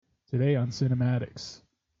Today on Cinematics,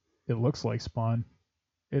 it looks like Spawn,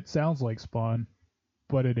 it sounds like Spawn,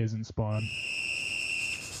 but it isn't Spawn.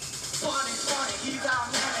 Spawny, he's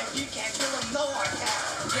automatic, you can't kill him, no one can.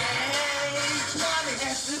 Yeah, Spawny,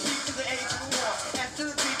 S to the B to the A to the war, S to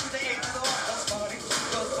the B to the A to the R. Go Spawny,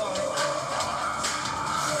 go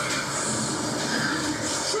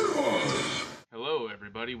Spawny. Hello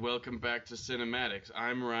everybody, welcome back to Cinematics.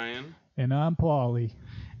 I'm Ryan. And I'm Paulie.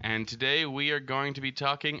 And today we are going to be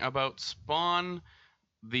talking about Spawn,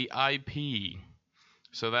 the IP.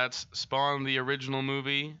 So that's Spawn, the original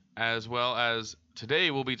movie, as well as today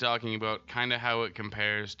we'll be talking about kind of how it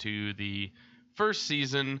compares to the first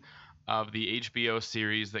season of the HBO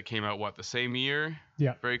series that came out, the same year?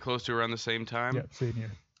 Yeah. Very close to around the same time? Yeah, same here.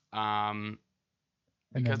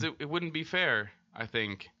 Because it wouldn't be fair, I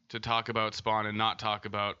think, to talk about Spawn and not talk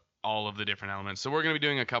about all of the different elements. So we're going to be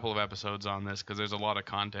doing a couple of episodes on this because there's a lot of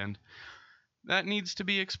content that needs to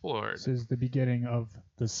be explored. This is the beginning of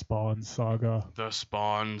the Spawn saga. The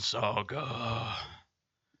Spawn saga.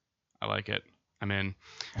 I like it. I'm in.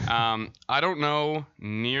 I don't know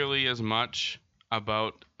nearly as much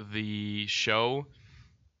about the show,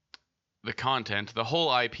 the content, the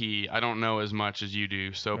whole IP. I don't know as much as you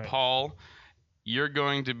do. So, Right. Paul, you're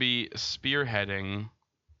going to be spearheading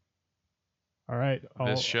All right,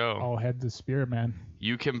 this show. I'll head the spear, man.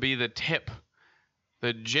 You can be the tip,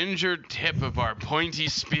 the ginger tip of our pointy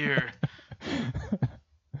spear.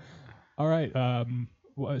 All right,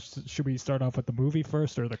 should we start off with the movie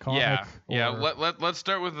first or the comic? Yeah. Or- Let's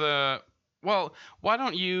start with the. Well, why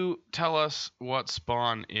don't you tell us what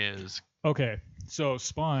Spawn is? Okay, so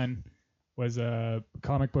Spawn was a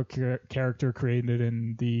comic book character created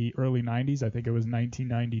in the early 90s. I think it was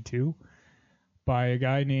 1992 by a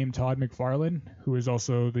guy named Todd McFarlane, who is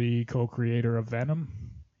also the co-creator of Venom.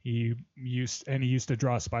 He used to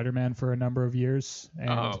draw Spider-Man for a number of years, and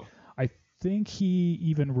I think he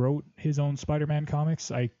even wrote his own Spider-Man comics.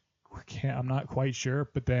 I'm not quite sure,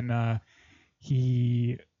 but then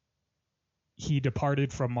he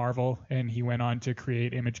departed from Marvel and he went on to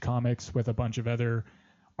create Image Comics with a bunch of other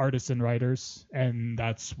artists and writers, and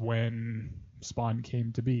that's when Spawn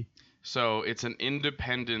came to be. So it's an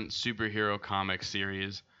independent superhero comic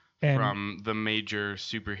series from the major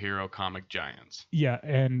superhero comic giants. Yeah,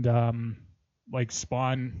 and like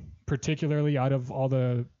Spawn, particularly out of all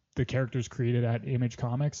the characters created at Image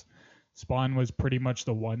Comics, Spawn was pretty much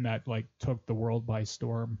the one that like took the world by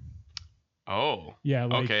storm. Oh. Yeah.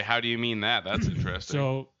 Like, okay. How do you mean that? That's interesting.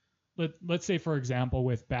 So let's say, for example,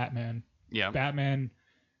 with Batman. Yeah. Batman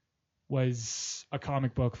was a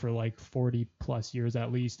comic book for like 40 plus years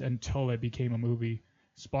at least until it became a movie.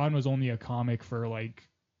 Spawn was only a comic for like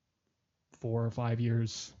 4 or 5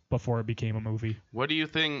 years before it became a movie. What do you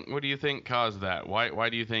think caused that? Why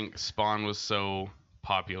do you think Spawn was so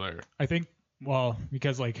popular? I think, well,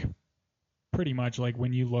 because like pretty much like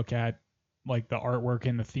when you look at like the artwork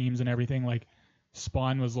and the themes and everything, like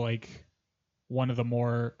Spawn was like one of the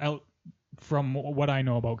more out from what I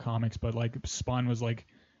know about comics, but like Spawn was like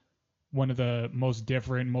one of the most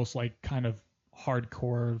different, most like kind of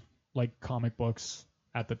hardcore like comic books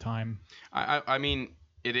at the time. I mean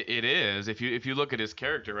it is if you look at his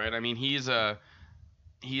character, right? I mean he's a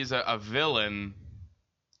villain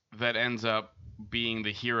that ends up being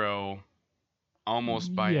the hero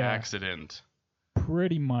almost by accident.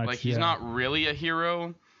 Pretty much. Like he's not really a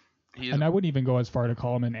hero. And I wouldn't even go as far to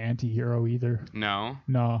call him an anti-hero either. No,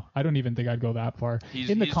 I don't even think I'd go that far. He's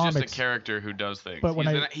comics, just a character who does things. But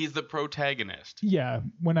he's the protagonist. Yeah,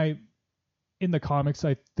 in the comics,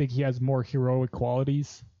 I think he has more heroic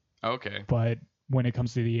qualities. Okay. But when it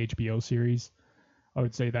comes to the HBO series, I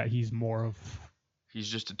would say that he's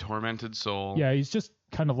just a tormented soul. Yeah, he's just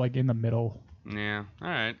kind of like in the middle. Yeah. All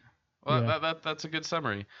right. Well, yeah. That's a good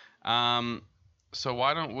summary. So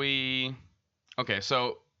why don't we? Okay,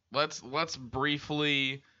 so let's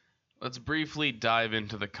briefly dive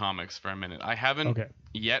into the comics for a minute. I haven't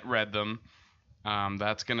yet read them.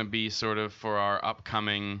 That's gonna be sort of for our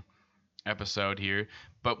upcoming episode here.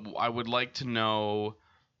 But I would like to know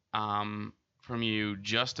from you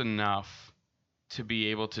just enough to be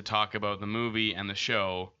able to talk about the movie and the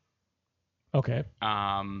show. Okay.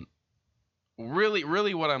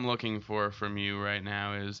 Really what I'm looking for from you right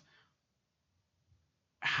now is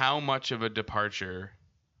how much of a departure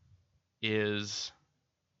is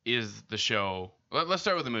the show. Let's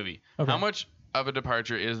start with the movie. Okay. How much of a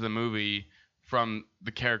departure is the movie from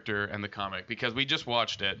the character and the comic? Because we just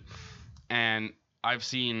watched it, and I've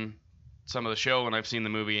seen some of the show and I've seen the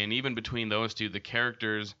movie, and even between those two, the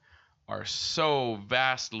characters are so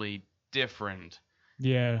vastly different.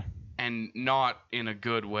 Yeah. And not in a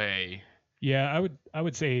good way. Yeah, I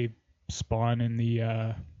would say Spawn in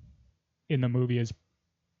the movie is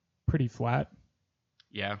pretty flat.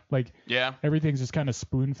 Yeah. Like Yeah. everything's just kind of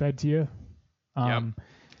spoon fed to you. Yep.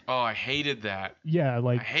 Oh, I hated that. Yeah,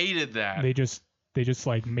 like I hated that. They just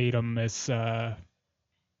like made him this. You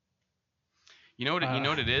know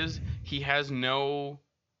what it is? He has no.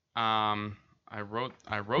 I wrote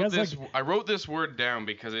this word down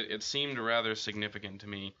because it seemed rather significant to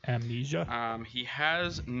me. Amnesia. He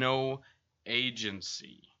has no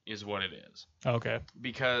agency, is what it is. Okay.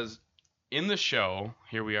 Because in the show,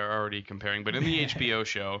 here we are already comparing, but in the HBO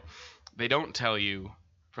show, they don't tell you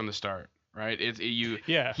from the start, right?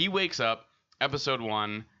 Yeah. He wakes up, episode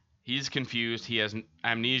 1, he's confused, he has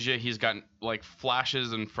amnesia, he's got like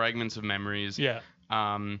flashes and fragments of memories. Yeah.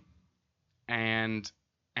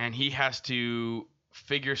 And he has to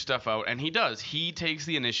figure stuff out, and he does. He takes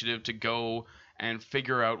the initiative to go and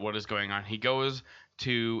figure out what is going on. He goes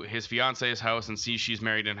to his fiance's house and sees she's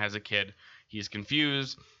married and has a kid. He's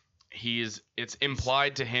confused. It's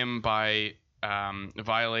implied to him by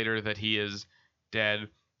Violator that he is dead.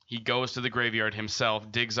 He goes to the graveyard himself,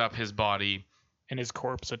 digs up his body, and his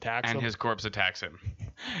corpse attacks him.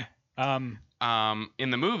 In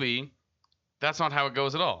the movie, that's not how it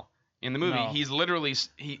goes at all. In the movie, he's literally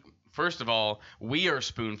first of all, we are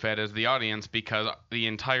spoon-fed as the audience because the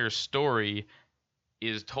entire story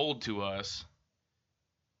is told to us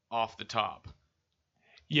off the top.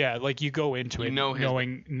 Yeah, like you go into it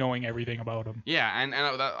knowing everything about him. Yeah, and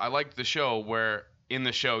I liked the show where in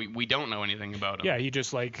the show we don't know anything about him. Yeah, he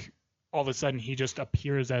just like all of a sudden he just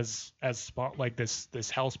appears as Spawn, like this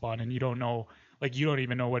Hellspawn, and you don't know, like you don't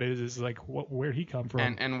even know what it is, like where he come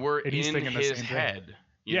from. And we're in his head.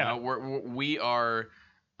 You know, we are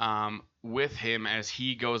with him as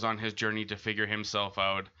he goes on his journey to figure himself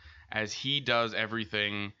out, as he does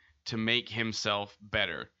everything to make himself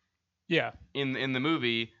better. Yeah. In the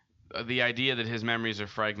movie, the idea that his memories are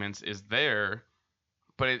fragments is there,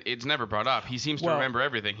 but it's never brought up. He seems to remember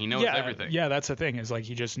everything. He knows everything. Yeah, that's the thing, is like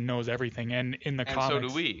he just knows everything. And in the comics, so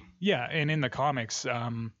do we. Yeah, and in the comics,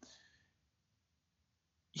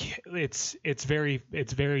 it's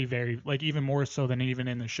very like even more so than even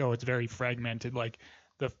in the show, it's very fragmented. Like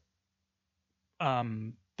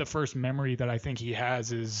the first memory that I think he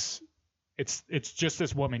has is it's just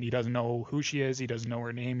this woman. He doesn't know who she is. He doesn't know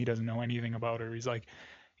her name. He doesn't know anything about her. He's like,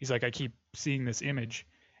 I keep seeing this image.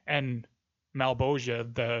 And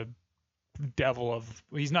Malebolgia, the devil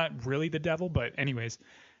he's not really the devil, but anyways,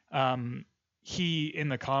 he, in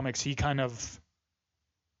the comics, he kind of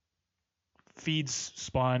feeds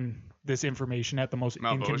Spawn this information at the most.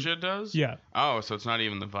 Malebolgia does? Yeah. Oh, so it's not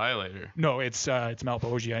even the Violator. No, it's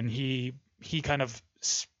Malebolgia, and he kind of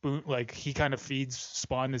he kind of feeds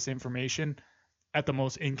Spawn this information at the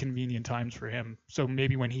most inconvenient times for him. So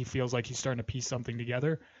maybe when he feels like he's starting to piece something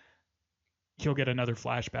together, he'll get another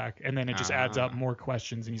flashback, and then it just adds up more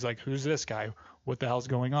questions, and he's like, who's this guy? What the hell's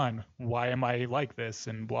going on? Why am I like this?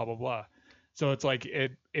 And blah blah blah. So it's like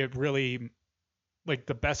it really, like,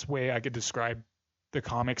 the best way I could describe the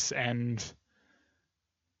comics and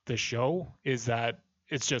the show is that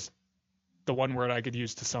it's just, the one word I could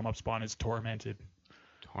use to sum up Spawn is tormented.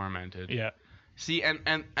 Tormented. Yeah. See,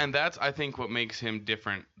 and that's, I think, what makes him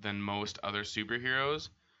different than most other superheroes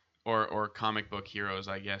or comic book heroes,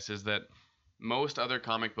 I guess, is that most other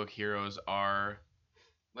comic book heroes are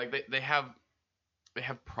like they have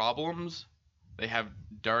problems, they have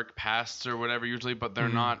dark pasts or whatever usually, but they're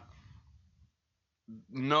not.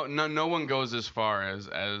 No one goes as far as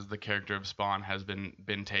the character of Spawn has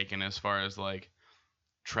been taken, as far as like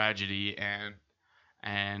tragedy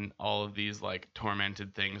and all of these like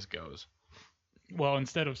tormented things goes. Well,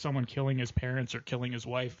 instead of someone killing his parents or killing his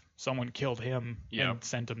wife, someone killed him and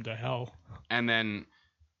sent him to hell. And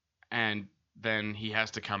then he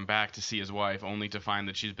has to come back to see his wife, only to find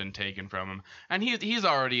that she's been taken from him. And he's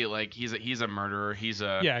already like he's a murderer. He's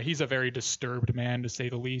a very disturbed man, to say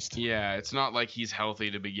the least. Yeah, it's not like he's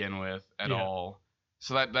healthy to begin with at all.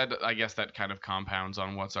 So that I guess that kind of compounds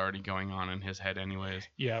on what's already going on in his head, anyways.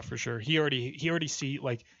 Yeah, for sure. He already see,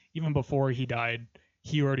 like, even before he died,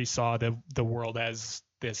 he already saw the world as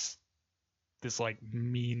this like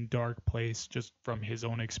mean, dark place just from his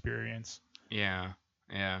own experience. Yeah.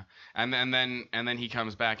 Yeah, and then he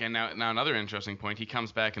comes back, and now another interesting point. He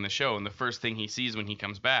comes back in the show, and the first thing he sees when he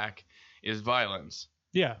comes back is violence.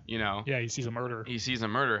 Yeah. You know. Yeah, he sees a murder. He sees a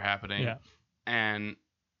murder happening. Yeah.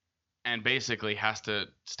 And basically has to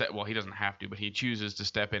step. Well, he doesn't have to, but he chooses to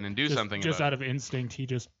step in and do something. Just out of instinct, he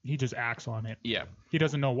just acts on it. Yeah. He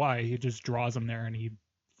doesn't know why. He just draws them there, and he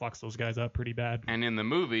fucks those guys up pretty bad. And in the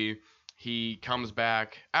movie, he comes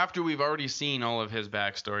back after we've already seen all of his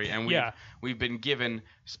backstory, and we've been given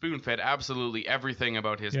spoon-fed absolutely everything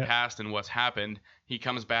about his past and what's happened. He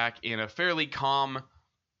comes back in a fairly calm,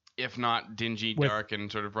 if not dingy, dark,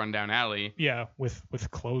 and sort of rundown alley. Yeah, with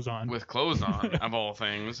clothes on. With clothes on, of all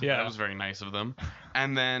things. Yeah. That was very nice of them.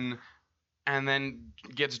 And then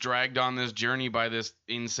gets dragged on this journey by this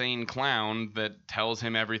insane clown that tells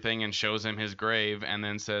him everything and shows him his grave, and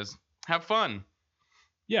then says, "Have fun."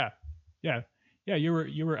 Yeah.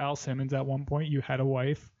 You were Al Simmons at one point. You had a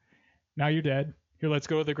wife. Now you're dead. Here, let's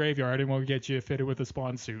go to the graveyard, and we'll get you fitted with a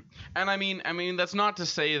Spawn suit. And I mean, that's not to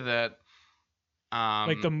say that.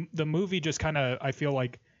 Like the movie just kind of, I feel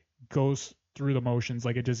like, goes through the motions.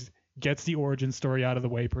 Like it just gets the origin story out of the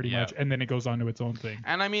way pretty much, and then it goes on to its own thing.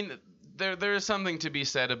 And I mean, there is something to be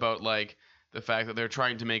said about like the fact that they're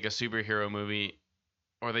trying to make a superhero movie,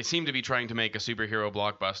 or they seem to be trying to make a superhero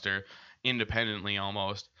blockbuster independently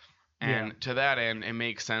almost. And to that end, it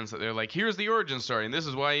makes sense that they're like, here's the origin story, and this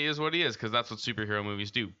is why he is what he is, because that's what superhero movies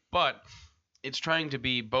do. But it's trying to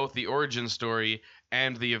be both the origin story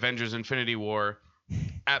and the Avengers Infinity War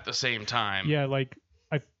at the same time. Yeah, like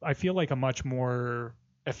I feel like a much more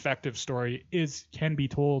effective story can be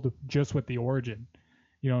told just with the origin.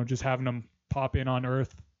 You know, just having him pop in on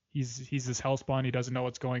Earth. He's this hellspawn. He doesn't know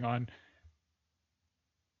what's going on.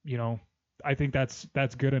 You know, I think that's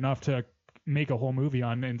good enough to make a whole movie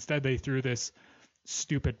on. Instead, they threw this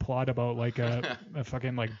stupid plot about like a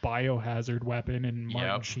fucking like biohazard weapon and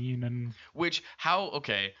Martin Sheen and let's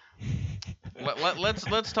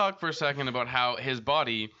talk for a second about how his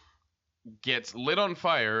body gets lit on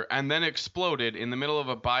fire and then exploded in the middle of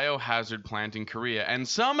a biohazard plant in Korea, and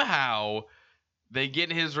somehow they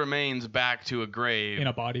get his remains back to a grave in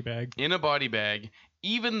a body bag,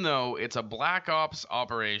 even though it's a black ops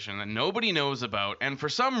operation that nobody knows about. And for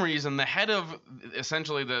some reason, the head of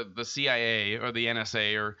essentially the CIA or the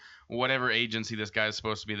NSA or whatever agency this guy is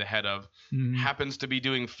supposed to be the head of happens to be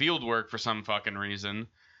doing field work for some fucking reason.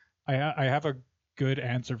 I have a good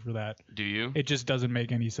answer for that. Do you? It just doesn't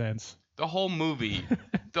make any sense. The whole movie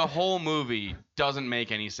doesn't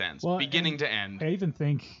make any sense, beginning to end. I even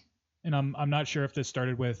think, and I'm not sure if this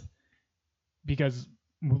started with, because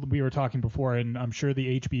we were talking before, and I'm sure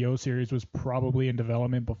the HBO series was probably in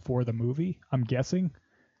development before the movie, I'm guessing.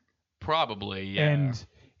 Probably, yeah. And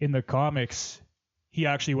in the comics, he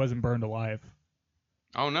actually wasn't burned alive.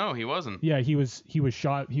 Oh no, he wasn't. Yeah, he was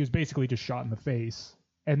shot. He was basically just shot in the face.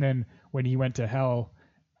 And then when he went to hell,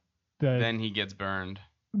 then he gets burned.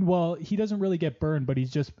 Well, he doesn't really get burned, but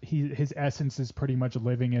his essence is pretty much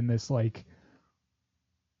living in this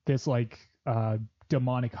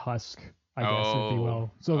demonic husk, I guess, if you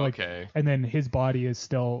will. So okay. And then his body is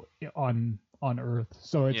still on Earth.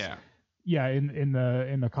 So it's in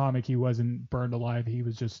the comic he wasn't burned alive. He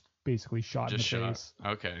was just basically shot in the face.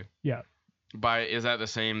 Okay. Yeah. Is that the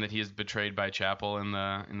same that he's betrayed by Chapel in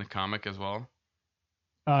the comic as well?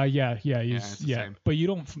 Yeah. Same. But you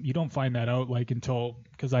don't find that out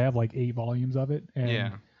because I have 8 volumes of it,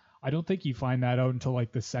 and I don't think you find that out until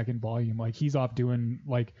the second volume. Like he's off doing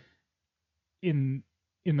in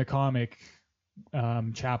the comic,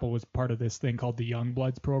 Chapel was part of this thing called the Young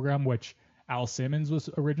Bloods program, which Al Simmons was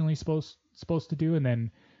originally supposed to do, and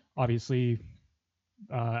then obviously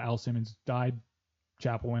Al Simmons died.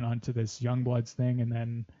 Chapel went on to this Young Bloods thing, and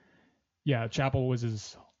then Chapel was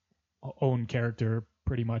his own character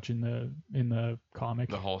pretty much in the comic.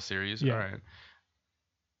 The whole series? Yeah. All right.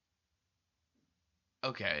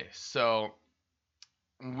 Okay, so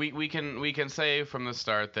we can say from the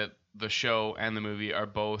start that the show and the movie are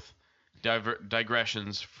both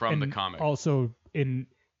digressions from the comic. Also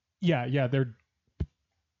they're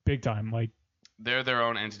big time. They're their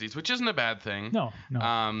own entities, which isn't a bad thing. No.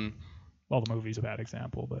 Well, the movie's a bad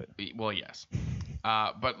example, but yes.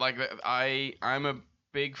 But I'm a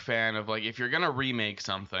big fan of if you're gonna remake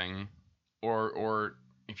something, or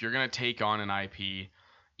if you're gonna take on an IP,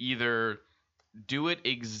 either do it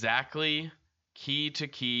exactly key to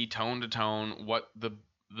key, tone to tone, what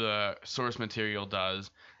the source material does,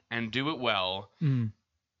 and do it well, and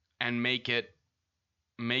make it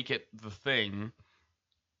the thing,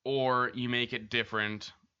 or you make it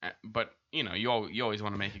different, but you always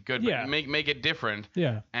want to make it good, but make it different,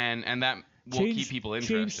 and that will keep people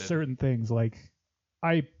interested. Change certain things.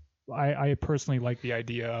 I personally like the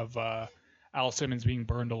idea of Al Simmons being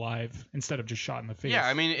burned alive instead of just shot in the face. Yeah,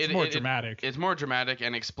 I mean it's more dramatic. It's more dramatic,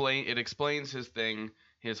 and it explains his thing,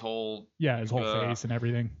 his whole face and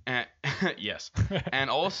everything. Yes, and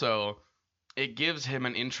also it gives him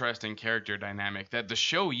an interesting character dynamic that the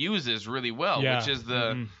show uses really well, which is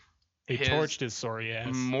They torched his sorry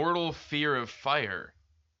ass. Mortal fear of fire,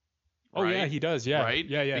 Oh right? yeah, he does. Yeah. Right?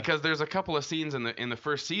 Yeah. Because there's a couple of scenes in the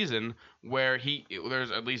first season where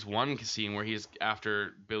there's at least one scene where he's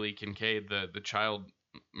after Billy Kincaid, the child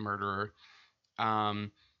murderer,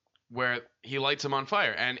 where he lights him on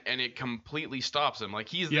fire and it completely stops him. Like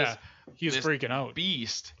he's this freaking out.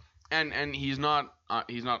 Beast, and he's not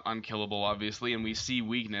unkillable, obviously, and we see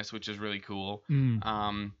weakness, which is really cool.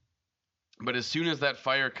 But as soon as that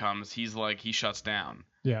fire comes, he shuts down.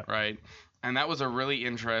 Yeah. Right. And that was a really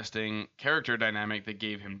interesting character dynamic that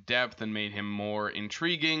gave him depth and made him more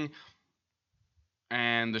intriguing.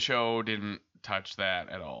 And the show didn't touch that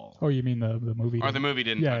at all. Oh, you mean the movie? Or the movie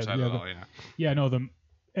didn't touch that at all, yeah. Yeah, no,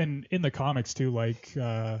 and in the comics too, like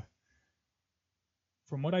from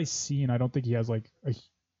what I've seen, I don't think he has like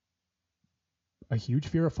a huge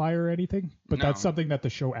fear of fire or anything. But that's something that the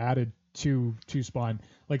show added to Spawn.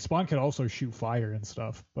 Like Spawn could also shoot fire and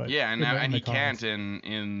stuff, but yeah, and he can't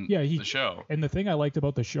in the show. And the thing I liked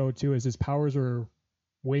about the show too is his powers were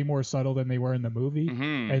way more subtle than they were in the movie,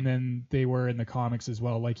 and then they were in the comics as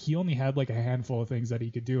well. Like he only had like a handful of things that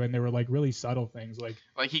he could do, and they were like really subtle things. Like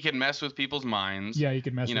he could mess with people's minds. Yeah, he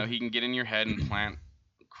could mess. He can get in your head and plant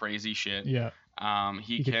crazy shit. Yeah.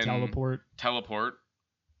 He can teleport,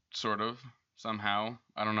 sort of. Somehow,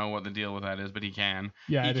 I don't know what the deal with that is, but he can.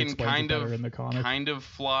 Yeah, he can kind of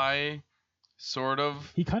fly, sort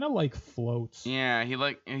of. He kind of like floats. Yeah, he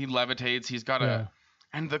levitates. He's got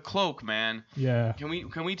and the cloak, man. Yeah. Can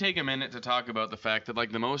we take a minute to talk about the fact that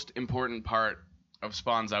like the most important part of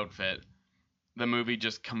Spawn's outfit, the movie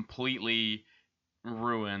just completely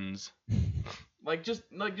ruins. just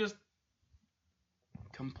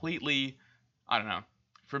completely. I don't know.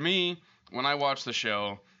 For me, when I watch the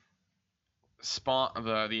show. Spawn,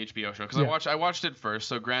 the HBO show, because I watched it first,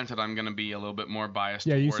 so granted I'm gonna be a little bit more biased.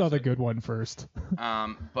 Yeah, you saw the good one first.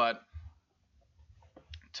 But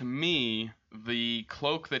to me, the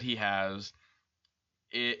cloak that he has,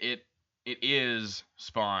 it is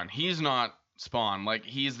Spawn. He's not Spawn, like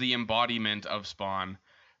he's the embodiment of Spawn.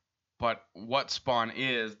 But what Spawn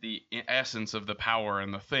is, the essence of the power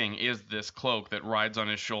and the thing, is this cloak that rides on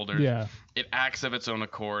his shoulders. Yeah. It acts of its own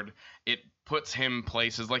accord. It puts him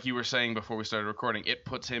places, like you were saying before we started recording. It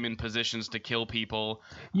puts him in positions to kill people.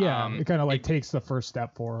 Yeah, it kind of like takes the first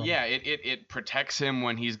step for him. Yeah, it protects him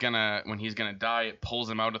when he's gonna die. It pulls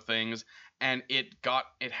him out of things, and it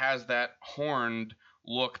has that horned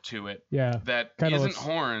look to it. Yeah, that isn't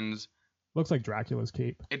horns. Looks like Dracula's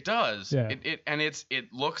cape. It does. Yeah.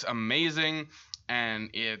 It looks amazing, and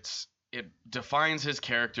it defines his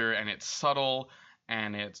character, and it's subtle,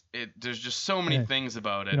 and there's just so many things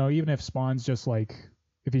about it. Even if Spawn's just like,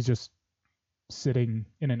 if he's just sitting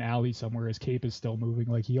in an alley somewhere, his cape is still moving.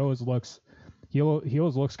 Like he always looks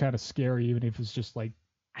kind of scary, even if it's just like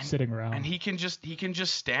sitting around. And he can just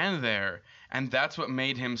stand there, and that's what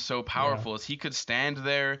made him so powerful. Is he could stand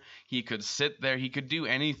there, he could sit there, he could do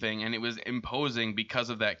anything, and it was imposing because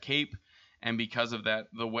of that cape and because of that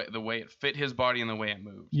the way it fit his body and the way it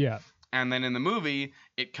moved. Yeah. And then in the movie,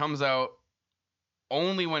 it comes out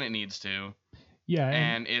only when it needs to. Yeah.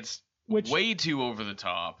 And it's way too over the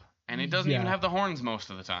top, and it doesn't even have the horns most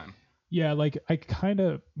of the time. Yeah, like I kind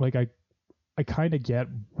of get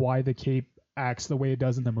why the cape acts the way it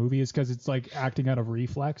does in the movie, is because it's like acting out of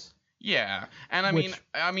reflex. Yeah, and I mean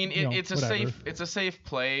it's a safe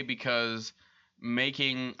play, because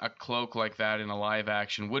making a cloak like that in a live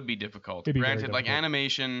action would be difficult. Granted, like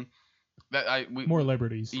animation, more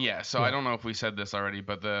liberties. Yeah, so I don't know if we said this already,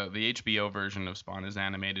 but the HBO version of Spawn is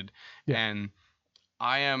animated, and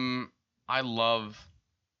I love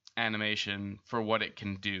animation for what it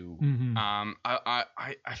can do. Mm-hmm.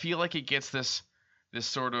 I feel like it gets this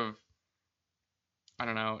sort of, I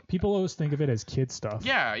don't know. People always think of it as kid stuff.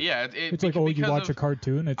 Yeah. It's like, you watch a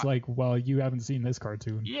cartoon. It's like, well, you haven't seen this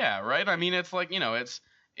cartoon. Yeah, right. I mean, it's like,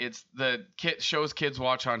 it's the shows kids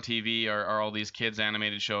watch on TV are all these kids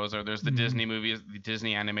animated shows, or there's the Disney movies, the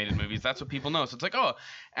Disney animated movies. That's what people know. So it's like, oh,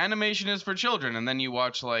 animation is for children, and then you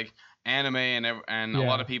watch like anime, and a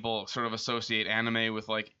lot of people sort of associate anime with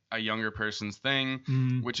like a younger person's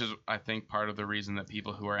thing, which is, I think, part of the reason that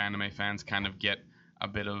people who are anime fans kind of get a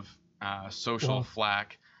bit of social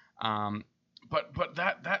flack. But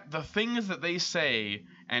that the things that they say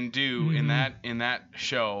and do in that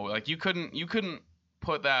show, like you couldn't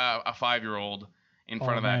put that a 5-year-old in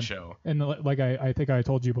front of that show. And like I think I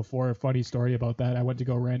told you before, a funny story about that. I went to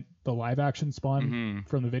go rent the live action Spawn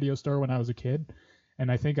from the video store when I was a kid,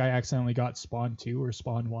 and I think I accidentally got Spawn 2 or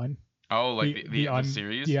Spawn 1. Oh, like the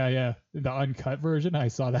series? Yeah. The uncut version. I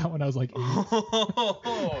saw that when I was like 8.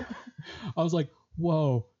 I was like,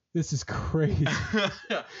 whoa, this is crazy.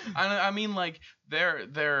 I mean, like,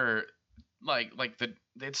 they're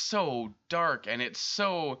it's so dark, and it's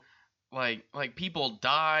so like people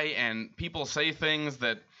die and people say things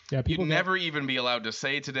that you'd never even be allowed to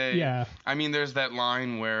say today. Yeah. I mean, there's that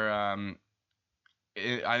line where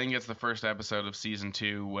I think it's the first episode of season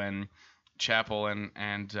 2 when Chapel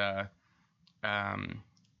and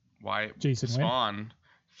Jason Spawn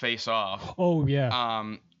face off. Oh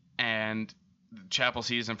yeah. And Chapel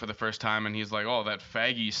sees him for the first time, and he's like, "Oh, that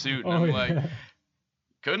faggy suit," and I'm like,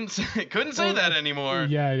 couldn't say that anymore.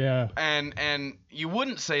 Yeah. And you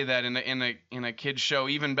wouldn't say that in a kid's show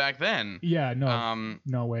even back then. Yeah, no,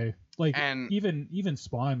 no way. Like, and even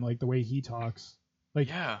Spawn, like the way he talks, like,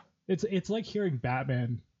 yeah, it's like hearing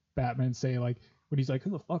Batman say, like, when he's like,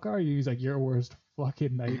 "Who the fuck are you?" He's like, "Your worst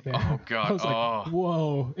fucking nightmare." Oh god. I was like,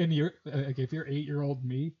 whoa. And you're like, if you're 8-year-old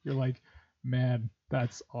me, you're like, man,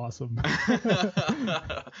 that's awesome.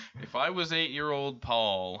 If I was 8-year-old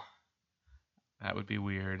Paul, that would be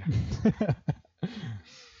weird.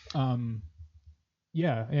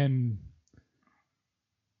 Yeah, and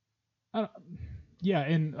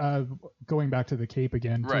going back to the cape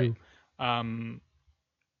again too. Right.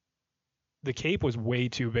 The cape was way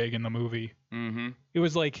too big in the movie. Mm-hmm. It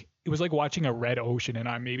was like watching a red ocean,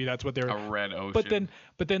 and maybe that's what they were. A red ocean.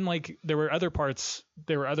 But then like there were other parts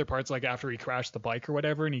like after he crashed the bike or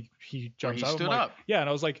whatever, and he jumps out. He stood up. Yeah, and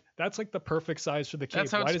I was like, that's like the perfect size for the cape.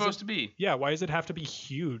 That's how it's supposed to be. Yeah, why does it have to be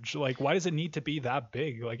huge? Like, why does it need to be that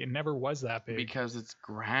big? Like, it never was that big. Because it's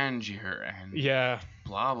grandeur and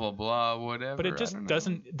blah blah blah whatever. But it just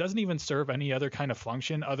doesn't even serve any other kind of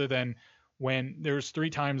function other than when there's 3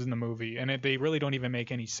 times in the movie, and they really don't even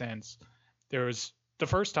make any sense. There was the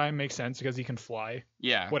first time makes sense because he can fly.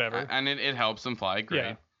 Yeah. Whatever. And it helps him fly. Great.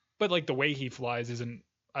 Yeah. But like the way he flies isn't,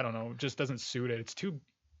 I don't know, just doesn't suit it. It's too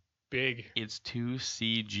big. It's too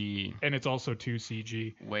CG. And it's also too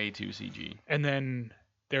CG. Way too CG. And then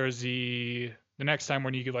there's the next time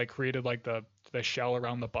when you like created like the shell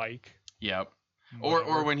around the bike. Yep.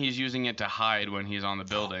 Or when he's using it to hide when he's on the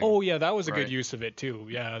building. Oh yeah, that was a good use of it too.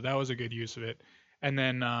 Yeah, that was a good use of it. And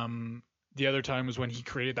then the other time was when he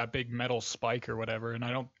created that big metal spike or whatever, and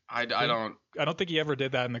I don't think he ever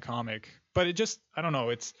did that in the comic. But it just, I don't know,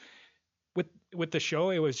 it's with the show,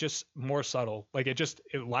 it was just more subtle. Like it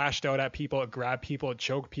lashed out at people, it grabbed people, it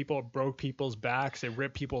choked people, it broke people's backs, it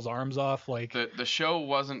ripped people's arms off. Like the show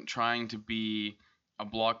wasn't trying to be a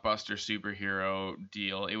blockbuster superhero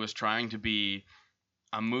deal. It was trying to be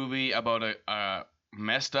a movie about a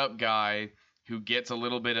messed up guy who gets a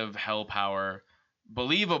little bit of hell power,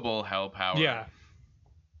 believable hell power. Yeah.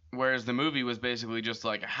 Whereas the movie was basically just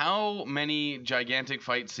like, how many gigantic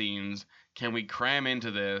fight scenes can we cram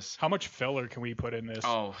into this? How much filler can we put in this?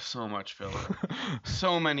 Oh, so much filler.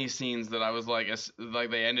 So many scenes that I was like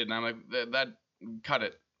they ended, and I'm like, that cut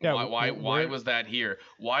it. Yeah, why was that here?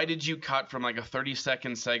 Why did you cut from like a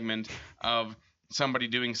 30-second segment of somebody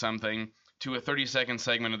doing something to a 30-second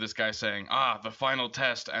segment of this guy saying, the final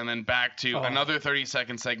test, and then back to another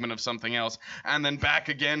 30-second segment of something else, and then back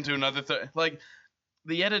again to another like,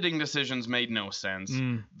 the editing decisions made no sense.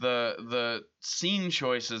 The scene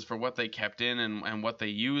choices for what they kept in and what they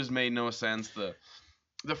used made no sense.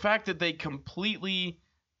 The fact that they completely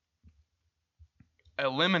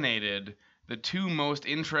eliminated the 2 most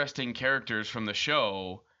interesting characters from the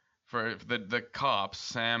show for the cops,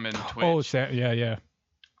 Sam and Twitch. Oh, Sam, yeah.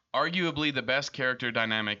 Arguably the best character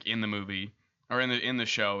dynamic in the movie or in the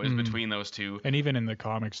show is between those 2, and even in the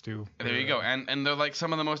comics too. There you go. And they're like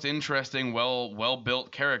some of the most interesting, well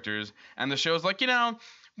built characters. And the show's like,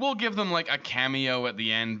 we'll give them like a cameo at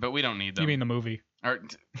the end, but we don't need them. You mean the movie?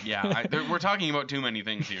 We're talking about too many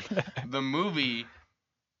things here. The movie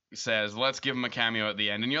says, let's give them a cameo at the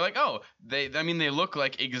end, and you're like, they look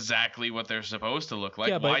like exactly what they're supposed to look like.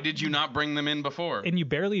 Yeah, why did you not bring them in before? And you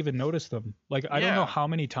barely even notice them. Like, I don't know how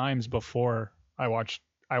many times before I watched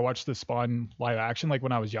the Spawn live action, like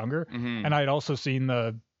when I was younger, and I'd also seen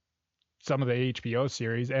some of the HBO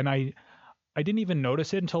series, and I didn't even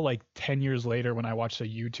notice it until like 10 years later when I watched a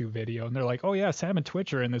YouTube video, and they're like, oh yeah, Sam and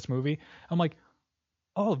Twitch are in this movie. I'm like,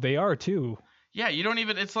 oh, they are too. Yeah, you don't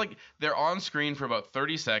even, it's like they're on screen for about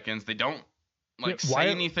 30 seconds. They don't say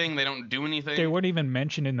anything. They don't do anything. They weren't even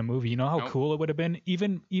mentioned in the movie. You know how cool it would have been?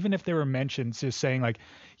 Even if they were mentioned, just saying like,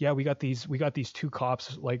 yeah, we got these 2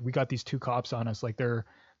 cops, like we got these 2 cops on us. Like they're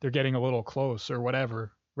getting a little close or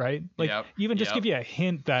whatever. Right. Like even just give you a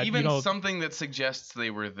hint that, even something that suggests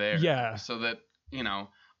they were there. Yeah. So that,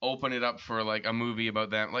 open it up for like a movie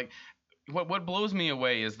about that. Like what blows me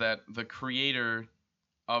away is that the creator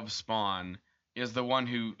of Spawn is the one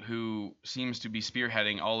who seems to be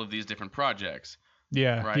spearheading all of these different projects.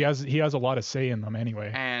 Yeah, right? He has a lot of say in them anyway.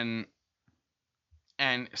 And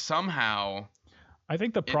And somehow, I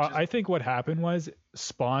think I think what happened was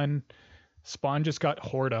Spawn just got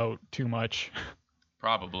hoard out too much.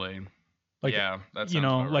 Probably. Like, yeah, that's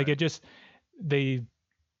like right. it just they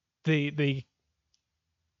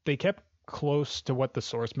kept close to what the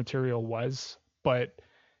source material was, but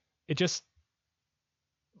it just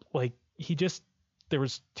like there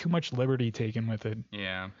was too much liberty taken with it.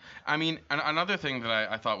 Yeah. I mean, another thing that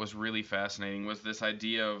I thought was really fascinating was this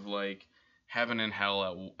idea of like heaven and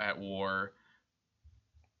hell at war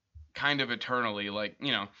kind of eternally. Like,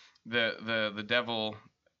 the devil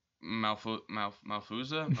Malfoza?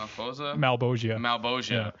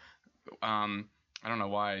 Yeah. I don't know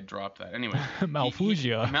why I dropped that. Anyway,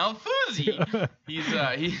 Malfuzia.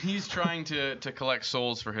 He's trying to collect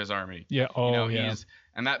souls for his army. Yeah. Oh, yeah.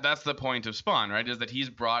 And that's the point of Spawn, right? Is that he's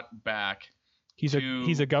brought back. He's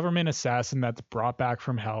a government assassin that's brought back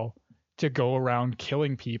from hell to go around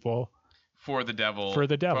killing people for the devil. For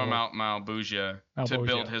Malbuja to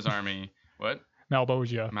build his army. What?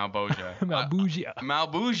 Malbogia.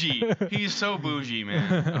 Malbougie. He's so bougie,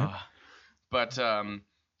 man. But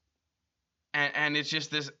and it's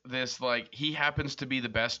just this like he happens to be the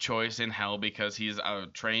best choice in hell because he's a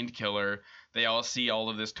trained killer. They all see all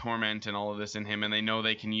of this torment and all of this in him, and they know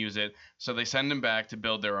they can use it. So they send him back to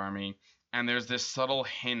build their army. And there's this subtle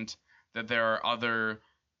hint that there are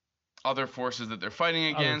other forces that they're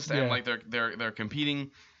fighting against, and like they're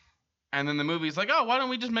competing. And then the movie's like, oh, why don't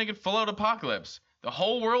we just make it full out apocalypse? The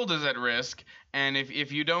whole world is at risk, and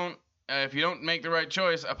if you don't make the right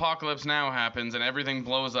choice, apocalypse now happens, and everything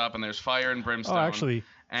blows up, and there's fire and brimstone. Oh, actually.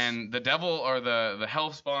 And the devil or the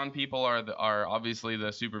hell spawn people are obviously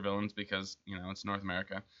the supervillains because it's North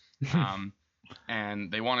America,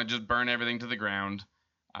 and they want to just burn everything to the ground.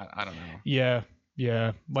 I don't know. Yeah.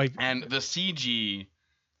 Like. And the CG,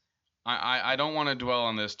 I don't want to dwell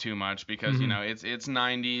on this too much because it's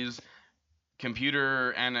 90s.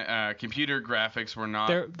 Computer graphics were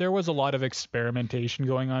not there was a lot of experimentation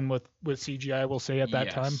going on with CGI, I will say, at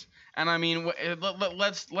that time. And I mean,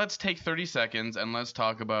 let's take 30 seconds and let's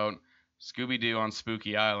talk about Scooby-Doo on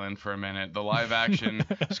Spooky Island for a minute, the live action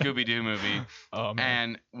Scooby-Doo movie. Oh,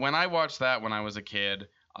 man. And when I watched that when I was a kid,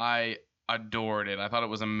 I adored it. I thought it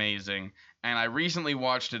was amazing. And I recently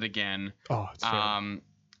watched it again. Oh, it's terrible.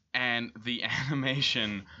 And the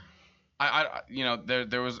animation,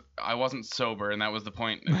 there was, I wasn't sober, and that was the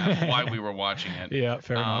point. That's why we were watching it. Yeah,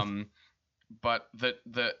 fair enough. But the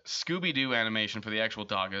Scooby-Doo animation for the actual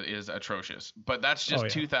dog is atrocious. But that's just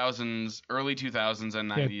 2000s, early 2000s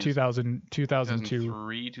and 90s. Yeah,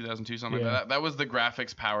 2002. 2002, something like that. That was the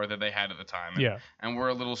graphics power that they had at the time. And we're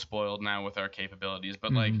a little spoiled now with our capabilities.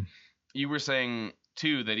 But like you were saying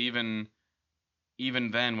too, that even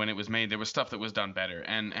then when it was made, there was stuff that was done better.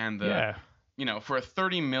 And the for a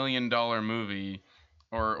 $30 million movie,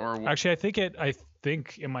 or actually, I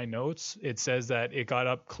think in my notes it says that it got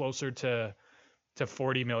up closer to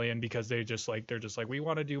 40 million because they're just like we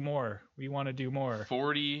want to do more.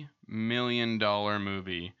 $40 million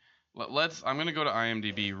movie. I'm gonna go to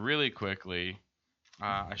IMDb really quickly.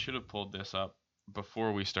 I should have pulled this up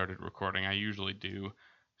before we started recording. I usually do.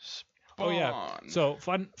 Spawn. Oh yeah. So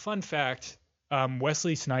fun fact.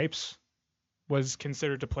 Wesley Snipes was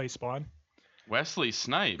considered to play Spawn. Wesley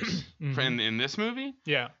Snipes in this movie?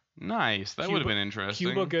 Yeah. Nice. That would have been interesting.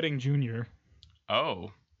 Cuba Gooding Jr.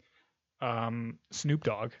 Oh. Snoop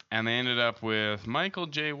Dogg. And they ended up with Michael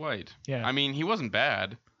J. White. Yeah. I mean, he wasn't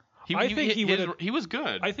bad. He was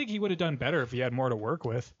good. I think he would have done better if he had more to work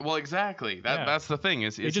with. Well, exactly. That's the thing.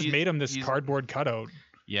 It just made him this cardboard cutout.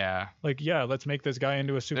 Yeah. Like, let's make this guy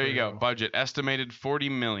into a superhero. There you go. Budget estimated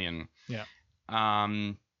 $40 million. Yeah.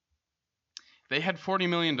 They had $40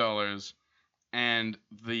 million, and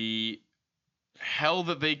the hell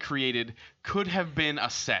that they created could have been a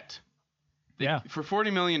set. For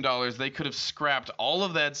 $40 million, they could have scrapped all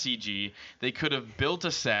of that CG. They could have built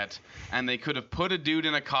a set, and they could have put a dude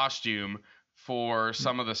in a costume for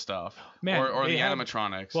some of the stuff, or the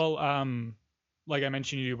animatronics. Well, like I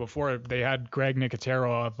mentioned to you before, they had Greg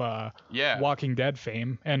Nicotero of Walking Dead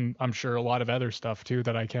fame, and I'm sure a lot of other stuff too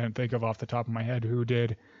that I can't think of off the top of my head, who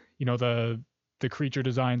did, the creature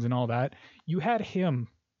designs and all that. You had him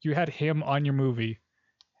on your movie.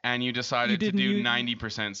 And you decided to do 90%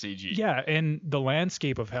 CG. Yeah, and the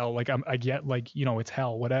landscape of hell, like I get, like, it's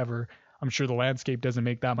hell, whatever. I'm sure the landscape doesn't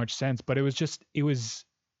make that much sense, but it was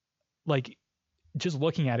like, just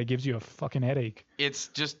looking at it gives you a fucking headache. It's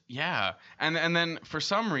just, and then for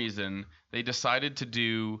some reason they decided to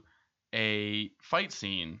do a fight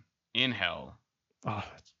scene in hell,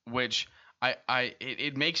 which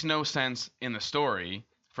it makes no sense in the story.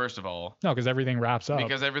 First of all, No, because everything wraps up.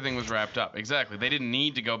 because everything was wrapped up. Exactly. They didn't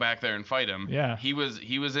need to go back there and fight him. Yeah. He was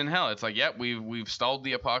in hell. It's like, yep, we've stalled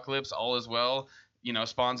the apocalypse. All is well. You know,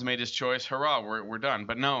 Spawn's made his choice. Hurrah, we're done.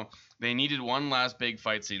 But no, they needed one last big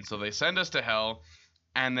fight scene. So they send us to hell,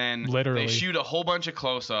 and then Literally. they shoot a whole bunch of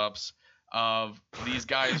close-ups of these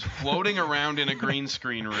guys floating around in a green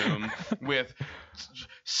screen room with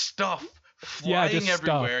stuff flying just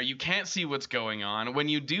everywhere. stuff. You can't see what's going on. When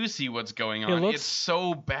you do see what's going It on, looks it's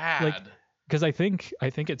so bad. like- Because I think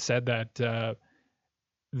it said that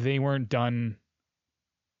they weren't done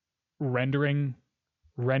rendering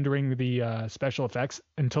the special effects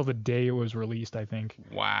until the day it was released, I think.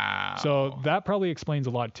 Wow. So that probably explains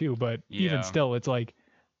a lot too. But Yeah. even still, it's like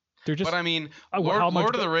they're just. But I mean, how Lord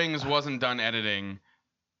much of the Rings wasn't done editing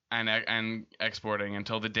and exporting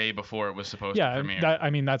until the day before it was supposed to premiere.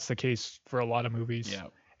 That's the case for a lot of movies. Yeah.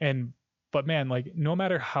 But man, like no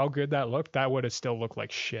matter how good that looked, that would have still looked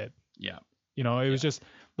like shit. Yeah. You know, it was just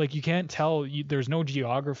like you can't tell. There's no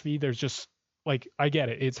geography. There's just like I get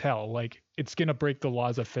it. It's hell. Like it's gonna break the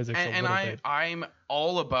laws of physics a little bit. I'm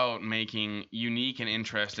all about making unique and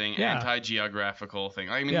interesting anti-geographical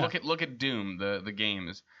things. I mean, look at Doom, the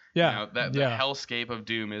games. Yeah. You know, the hellscape of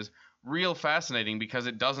Doom is real fascinating because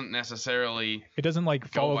it doesn't necessarily. It doesn't like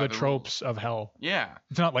follow by the the tropes of hell. Yeah.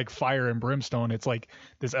 It's not like fire and brimstone. It's like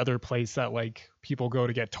this other place that like people go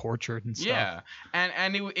to get tortured and stuff. Yeah,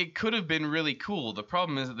 and it could have been really cool. The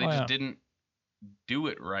problem is that they just didn't do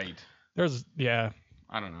it right. I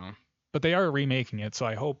don't know. But they are remaking it, so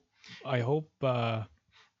I hope.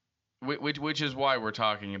 Which is why we're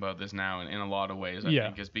talking about this now in a lot of ways. I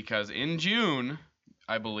think is because in June,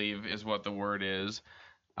 I believe is what the word is.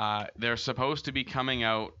 They're supposed to be coming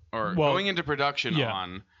out or going into production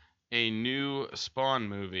on a new Spawn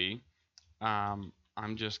movie. I'm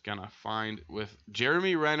just gonna find with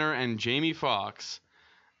Jeremy Renner and Jamie Foxx,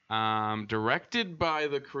 directed by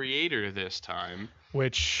the creator this time,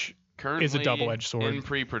 which currently is a double-edged sword in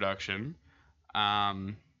pre-production.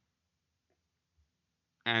 And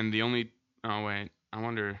the only I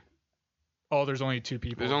wonder. Oh, there's only two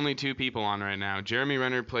people. There's only two people on right now. Jeremy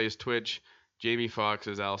Renner plays Twitch. Jamie Foxx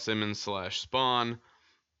is Al Simmons / Spawn.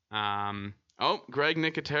 Greg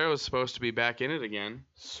Nicotero is supposed to be back in it again.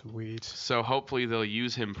 Sweet. So hopefully they'll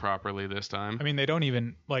use him properly this time. I mean, they don't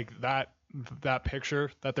even like that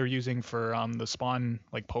picture that they're using for the Spawn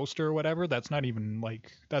like poster or whatever. That's not even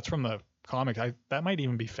like that's from the comic. That might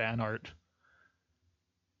even be fan art.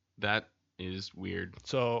 That is weird.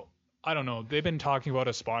 So I don't know. They've been talking about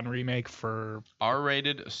a Spawn remake for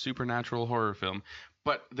R-rated supernatural horror film.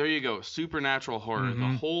 But there you go, supernatural horror. Mm-hmm.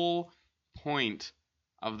 The whole point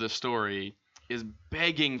of the story is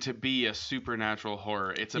begging to be a supernatural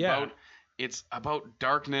horror. It's about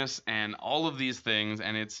darkness and all of these things,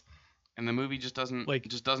 and the movie just doesn't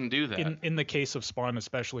do that. In the case of Spawn,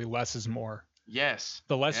 especially, less is more. Yes.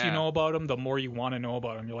 The less you know about him, the more you want to know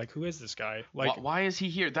about him. You're like, who is this guy? Like, why is he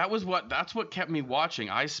here? That's what kept me watching.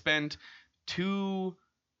 I spent 2-3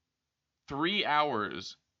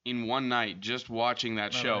 hours in one night just watching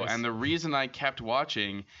that show. Nice. And the reason I kept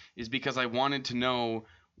watching is because I wanted to know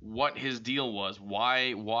what his deal was.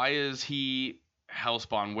 Why is he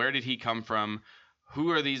Hellspawn? Where did he come from? Who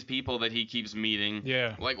are these people that he keeps meeting?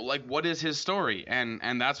 Yeah. Like what is his story?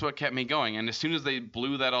 And that's what kept me going. And as soon as they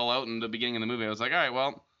blew that all out in the beginning of the movie, I was like, all right,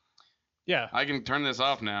 well, yeah, I can turn this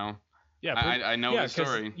off now. Yeah, I know the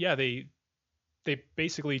story. Yeah, they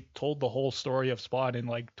basically told the whole story of Spawn in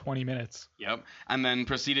like 20 minutes. Yep. And then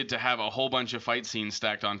proceeded to have a whole bunch of fight scenes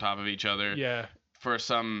stacked on top of each other. Yeah. For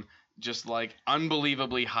some just like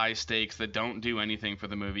unbelievably high stakes that don't do anything for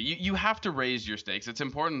the movie. You have to raise your stakes. It's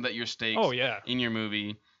important that your stakes in your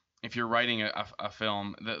movie, if you're writing a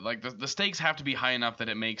film, that like the stakes have to be high enough that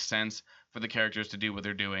it makes sense for the characters to do what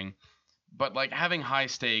they're doing. But like having high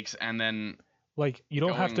stakes and then like you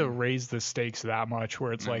don't have to raise the stakes that much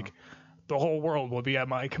where it's like the whole world will be at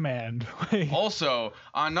my command. Also,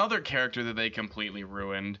 another character that they completely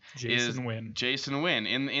ruined is Jason Wynn.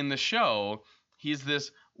 In the show, he's this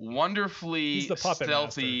wonderfully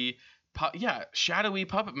stealthy, shadowy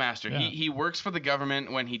puppet master. Yeah. He works for the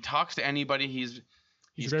government. When he talks to anybody, he's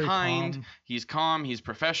kind, calm. He's calm, he's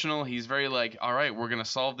professional. He's very like, all right, we're gonna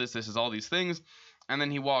solve this. This is all these things, and then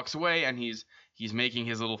he walks away and he's making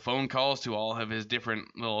his little phone calls to all of his different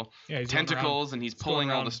little tentacles, and he's pulling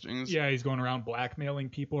all the strings. Yeah, he's going around blackmailing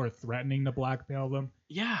people or threatening to blackmail them.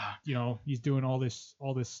 Yeah. You know, he's doing all this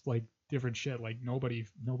like different shit. Like nobody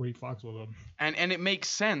fucks with him. And it makes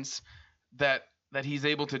sense that he's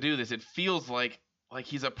able to do this. It feels like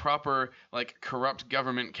he's a proper like corrupt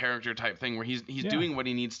government character type thing where he's doing what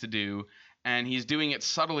he needs to do, and he's doing it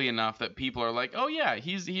subtly enough that people are like, oh yeah,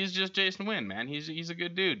 he's just Jason Wynn, man. He's a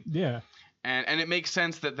good dude. Yeah. And it makes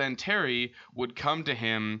sense that then Terry would come to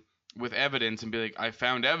him with evidence and be like, I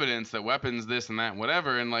found evidence that weapons, this and that,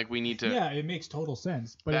 whatever, and like we need to. Yeah, it makes total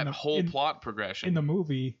sense. But that whole plot progression in the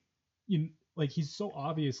movie, like he's so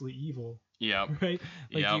obviously evil. Yeah. Right.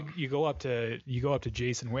 Like you go up to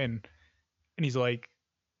Jason Wynn, and he's like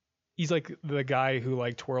the guy who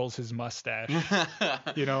like twirls his mustache.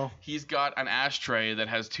 He's got an ashtray that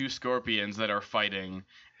has 2 scorpions that are fighting,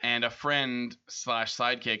 and a friend /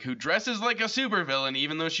 sidekick who dresses like a supervillain,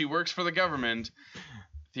 even though she works for the government,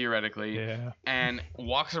 theoretically. Yeah. And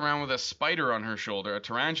walks around with a spider on her shoulder, a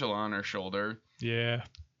tarantula on her shoulder. Yeah.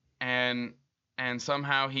 And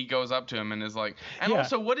somehow he goes up to him and is like, and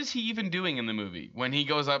also, what is he even doing in the movie when he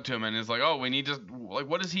goes up to him and is like, oh, we need to, like,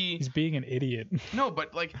 what is he? He's being an idiot. No,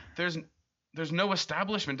 but like, there's no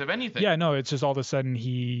establishment of anything. Yeah, no, it's just all of a sudden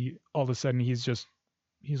he's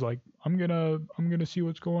like, I'm gonna see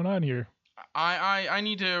what's going on here. I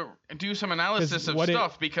need to do some analysis of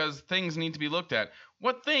stuff because things need to be looked at.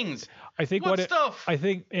 What things? I think stuff? I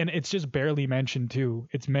think, and it's just barely mentioned too.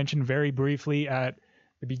 It's mentioned very briefly at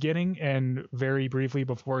the beginning and very briefly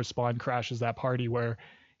before Spawn crashes that party, where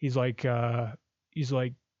he's like, yeah,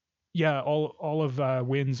 all of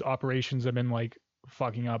Wynn's operations have been like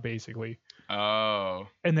fucking up basically. Oh.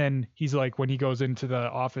 And then he's like, when he goes into the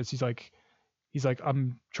office, he's like,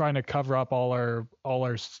 I'm trying to cover up all our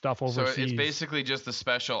stuff overseas. So it's basically just the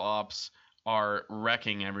special ops are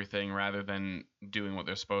wrecking everything rather than doing what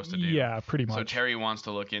they're supposed to do. Yeah, pretty much. So Terry wants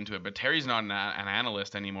to look into it, but Terry's not an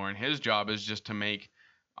analyst anymore, and his job is just to make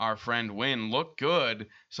our friend Wynn look good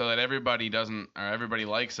so that everybody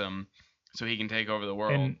likes him, so he can take over the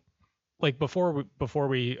world. And like before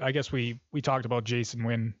we I guess we talked about Jason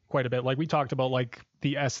Wynn quite a bit. Like we talked about like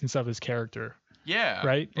the essence of his character. Yeah.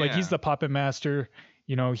 Right? Like yeah. He's the puppet master.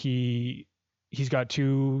 He's got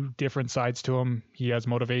 2 different sides to him. He has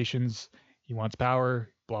motivations. He wants power,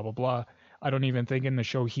 blah, blah, blah. I don't even think in the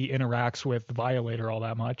show he interacts with Violator all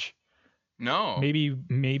that much. No.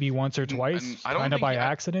 Maybe once or twice, kind of by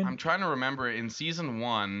accident. I'm trying to remember in season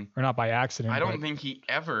 1. Or not by accident. I don't think he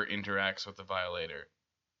ever interacts with the Violator.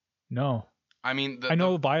 No. I mean, I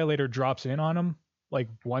know Violator drops in on him like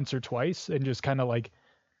once or twice and just kind of like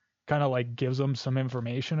gives him some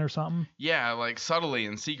information or something. Yeah, like subtly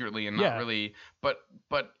and secretly and not really. But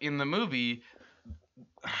in the movie,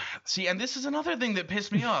 see, and this is another thing that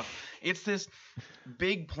pissed me off. It's this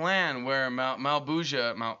big plan where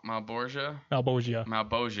Malebolgia.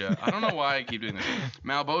 I don't know why I keep doing this.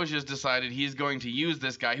 Malebolgia's decided he's going to use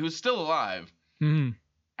this guy who's still alive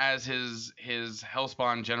as his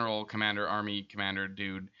Hellspawn general commander, army commander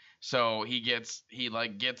dude. So he gets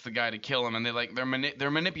the guy to kill him, and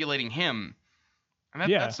they're manipulating him,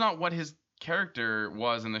 and that's not what his character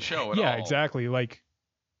was in the show at all. Yeah, exactly. Like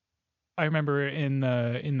I remember in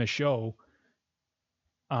the show,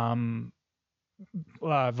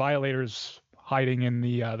 Violator's hiding in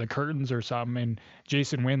the curtains or something, and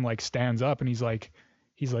Jason Wynn like stands up and he's like,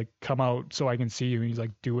 come out so I can see you, and he's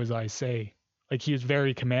like, do as I say. Like he was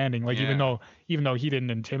very commanding, like even though he didn't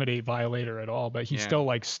intimidate Violator at all, but he still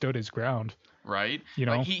like stood his ground. Right.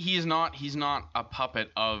 Like he's not a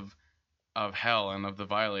puppet of Hell and of the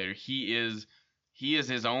Violator. He is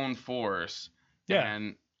his own force. Yeah.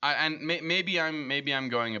 And maybe I'm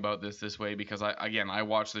going about this way because I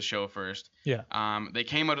watched the show first. Yeah. They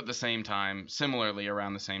came out at the same time, similarly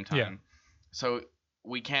around the same time. Yeah. So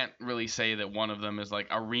we can't really say that one of them is like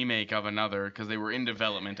a remake of another because they were in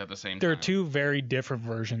development at the same time. There are 2 very different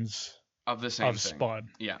versions of the same thing. Spawn.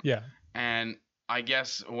 Yeah. Yeah. And I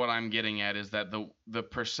guess what I'm getting at is that the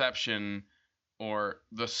perception or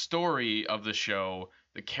the story of the show,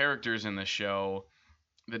 the characters in the show,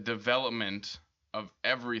 the development of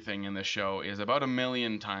everything in the show is about 1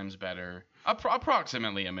 million times better.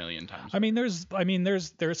 Approximately 1 million times. I mean, there's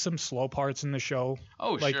some slow parts in the show.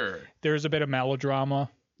 Oh, like, sure. There's a bit of melodrama.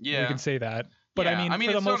 Yeah. You can say that. But yeah. I mean,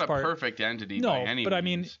 for the it's most not part, a perfect entity no, by any but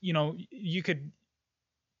means. I mean, you could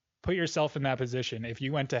put yourself in that position. If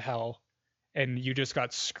you went to Hell and you just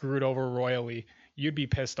got screwed over royally, you'd be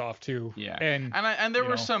pissed off too. Yeah. And there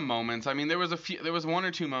were some moments. I mean, there was 1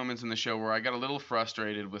 or 2 moments in the show where I got a little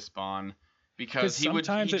frustrated with Spawn. Because he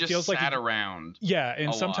just sat around. Yeah,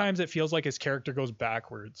 and sometimes it feels like his character goes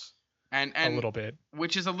backwards. And a little bit.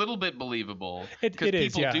 Which is a little bit believable. It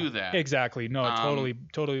is, people do that. Exactly. No,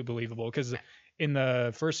 totally believable. Because in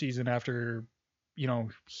the first season, after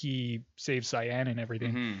he saves Cyan and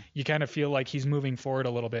everything, you kind of feel like he's moving forward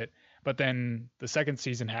a little bit. But then the second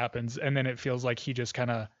season happens, and then it feels like he just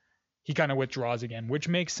kind of withdraws again, which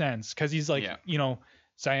makes sense because he's like,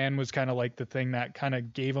 Cyan was kind of like the thing that kind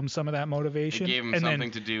of gave him some of that motivation. It gave him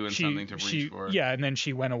something to do and something to reach for. Yeah, and then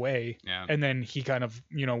she went away. Yeah. And then he kind of,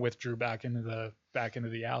 withdrew back into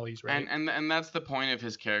the alleys, right? And that's the point of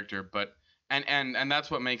his character, but and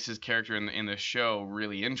that's what makes his character in the show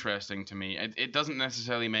really interesting to me. It doesn't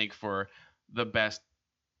necessarily make for the best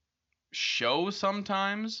show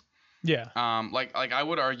sometimes. Yeah. Like I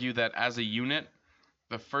would argue that as a unit,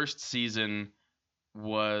 the first season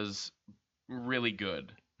was really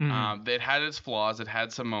good. It had its flaws, it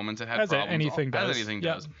had some moments, it had problems. Anything does. As anything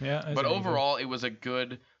does. Yeah. But overall, it was a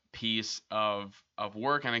good piece of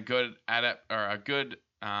work and a good I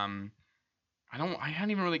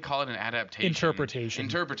can't even really call it an adaptation.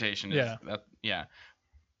 Interpretation. Yeah.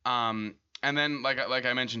 And then like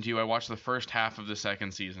I mentioned to you, I watched the first half of the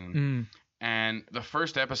second season, and the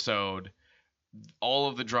first episode, all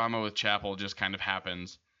of the drama with Chapel just kind of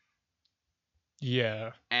happens.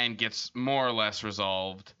 Yeah. And gets more or less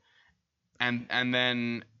resolved, and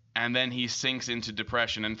then he sinks into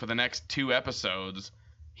depression, and for the next 2 episodes,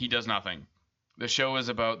 he does nothing. The show is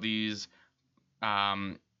about these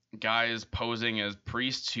guys posing as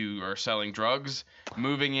priests who are selling drugs,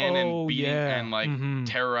 moving in and beating and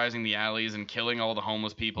terrorizing the alleys and killing all the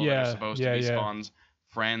homeless people that are supposed to be Spawn's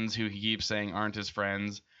friends, who he keeps saying aren't his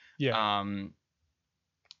friends. Yeah.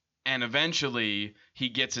 And eventually he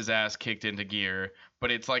gets his ass kicked into gear,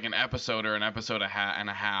 but it's like an episode or an episode and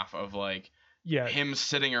a half of like him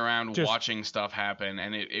sitting around watching stuff happen,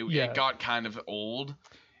 and it got kind of old.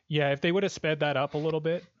 Yeah, if they would have sped that up a little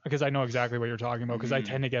bit, because I know exactly what you're talking about, because I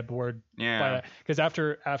tend to get bored by that. Because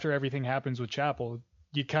after everything happens with Chapel,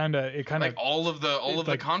 it kind of like all of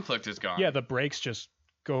the conflict is gone. Yeah, the brakes just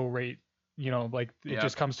go right. It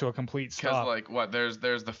just comes to a complete stop. Because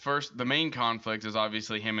there's the main conflict is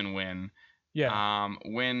obviously him and Win. Yeah.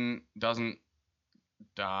 Win doesn't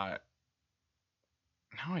die.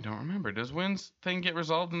 No, I don't remember. Does Win's thing get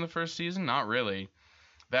resolved in the first season? Not really.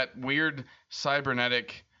 That weird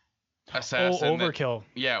cybernetic assassin. Overkill.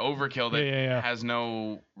 Overkill that has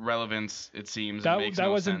no relevance, it seems.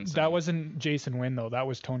 That wasn't Jason Wynn though. That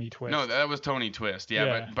was Tony Twist. No, that was Tony Twist.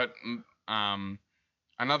 But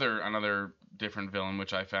another different villain,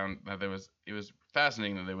 which I found that it was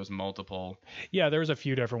fascinating that there was multiple. Yeah, there was a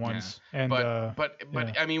few different ones. And but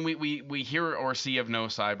I mean, we hear or see of no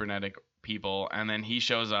cybernetic people, and then he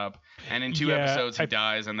shows up, and in 2 episodes he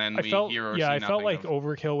dies, and then we hear or see nothing. I felt like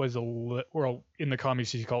Overkill was in the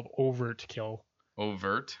comics he's called Overt Kill.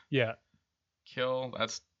 Overt? Yeah. Kill?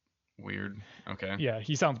 That's weird. Okay. Yeah,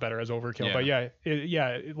 he sounds better as Overkill, but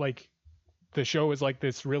like the show is like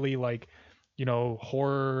this really like,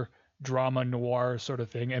 horror drama noir sort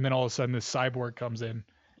of thing, and then all of a sudden this cyborg comes in.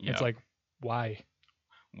 Yep. It's like, why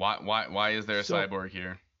is there a cyborg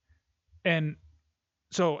here? And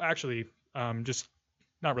so actually, just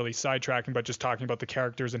not really sidetracking, but just talking about the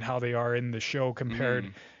characters and how they are in the show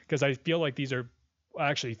compared, because I feel like these are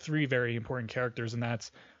actually 3 very important characters, and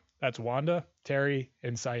that's Wanda, Terry,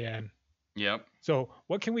 and Cyan. Yep. So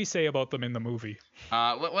what can we say about them in the movie?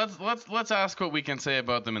 Let's ask what we can say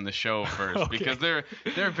about them in the show first, because they're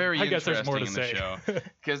very interesting in the show.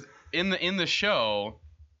 Because in the show,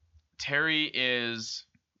 Terry is,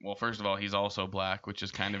 well, first of all, he's also black, which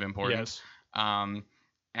is kind of important. Yes.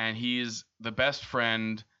 And he's the best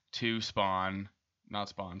friend to Spawn, not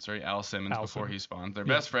Spawn, sorry, Al Simmons before he spawns. They're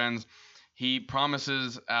best friends. He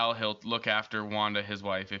promises Al he'll look after Wanda, his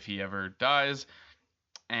wife, if he ever dies,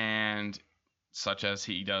 and such as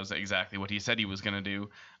he does exactly what he said he was going to do.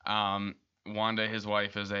 Wanda, his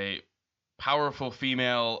wife, is a powerful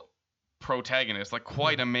female protagonist, like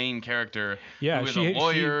quite a main character. Yeah, who is a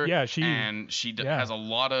lawyer. She has a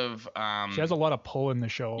lot of. She has a lot of pull in the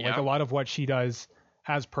show. Yeah. Like a lot of what she does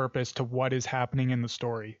has purpose to what is happening in the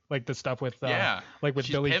story. Like the stuff with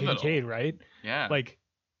with Billy Kincaid, right? Yeah. Like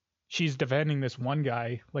she's defending this one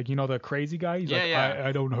guy, like the crazy guy. He's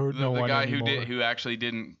I don't hurt no one. The guy anymore. who actually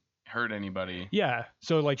didn't hurt anybody. Yeah.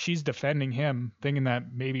 So like she's defending him, thinking that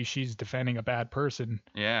maybe she's defending a bad person.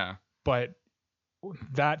 Yeah. But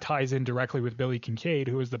that ties in directly with Billy Kincaid,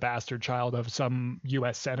 who is the bastard child of some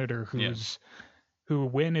U.S. senator who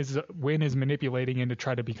Wynn is manipulating in to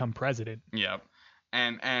try to become president. Yeah.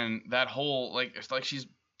 And that whole it's like she's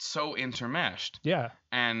so intermeshed. Yeah.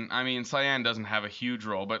 And I mean, Cyan doesn't have a huge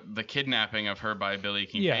role, but the kidnapping of her by Billy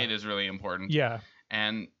Kincaid is really important. Yeah.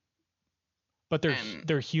 But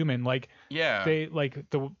they're human. Like they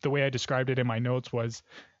the way I described it in my notes was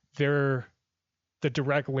they're the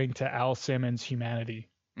direct link to Al Simmons' humanity.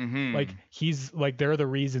 Mm-hmm. Like he's like they're the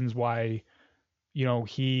reasons why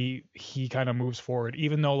he kind of moves forward,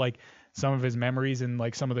 even though like some of his memories and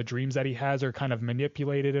like some of the dreams that he has are kind of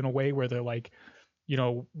manipulated in a way where they're like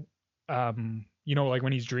like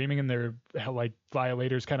when he's dreaming and they're like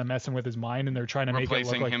violators kind of messing with his mind and they're trying to make it look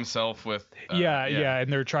replacing like himself with yeah,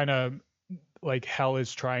 and they're trying to like Hell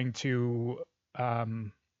is trying to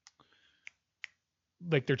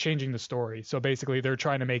like they're changing the story. So basically they're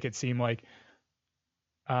trying to make it seem like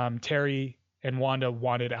Terry and Wanda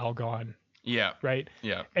wanted Al gone. Yeah. Right.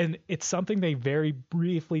 Yeah. And it's something they very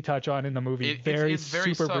briefly touch on in the movie. It's very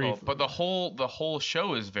super subtle, brief. but the whole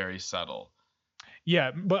show is very subtle.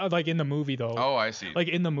 Yeah, but like in the movie though. Oh, I see. Like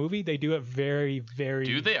in the movie, they do it very, very.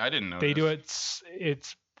 Do they? I didn't know. They do it.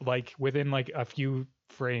 It's like within like a few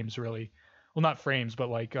frames, really. Well, not frames, but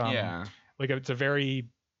like like it's a very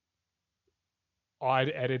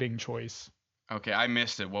odd editing choice. Okay, I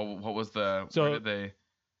missed it. What was the? So, where did they?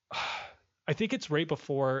 I think it's right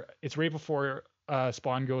before. It's right before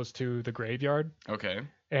Spawn goes to the graveyard. Okay.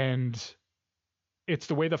 And it's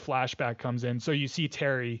the way the flashback comes in. So you see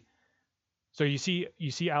Terry. So you see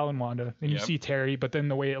Al and Wanda, and you see Terry, but then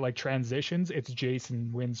the way it like transitions, it's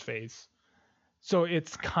Jason Wynn's face. So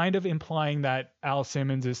it's kind of implying that Al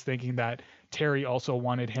Simmons is thinking that Terry also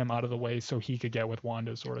wanted him out of the way so he could get with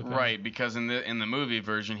Wanda, sort of thing. Right, because in the movie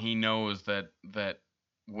version, he knows that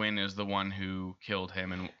Wynn is the one who killed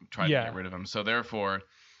him and tried to get rid of him. So therefore,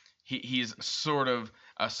 he's sort of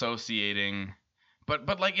associating.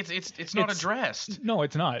 But like it's not addressed. No,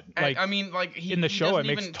 it's not. Like I mean, like he in the show, it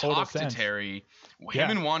makes even total talk sense. To Terry.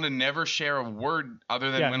 Him and Wanda never share a word other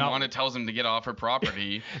than when Wanda tells him to get off her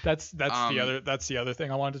property. that's the other thing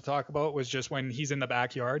I wanted to talk about was just when he's in the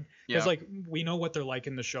backyard. Because like we know what they're like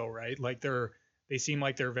in the show, right? Like they seem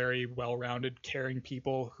like they're very well-rounded, caring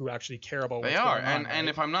people who actually care about what's going on. They are, and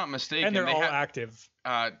if I'm not mistaken, and they're all active.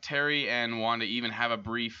 Terry and Wanda even have a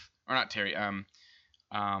brief, or not Terry,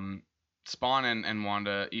 Spawn and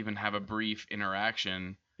Wanda even have a brief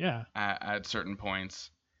interaction. Yeah. At certain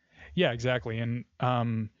points. Yeah, exactly. And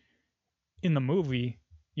in the movie,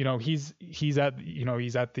 he's at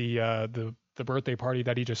the birthday party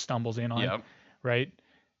that he just stumbles in on. Yep. Right.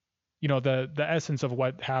 The essence of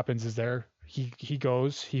what happens is he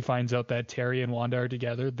goes, he finds out that Terry and Wanda are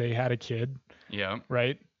together. They had a kid. Yeah.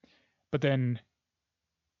 Right. But then,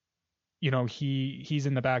 he's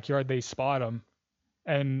in the backyard. They spot him,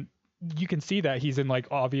 and you can see that he's in like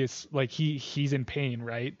obvious, like he's in pain,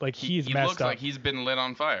 right? Like he messed up. He looks like he's been lit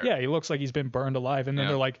on fire. Yeah, he looks like he's been burned alive. And then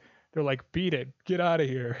they're like, beat it, get out of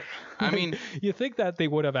here. I mean, you think that they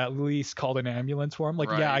would have at least called an ambulance for him? Like,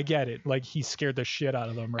 yeah, I get it. Like he scared the shit out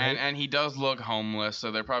of them, right? And he does look homeless,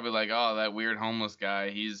 so they're probably like, oh, that weird homeless guy,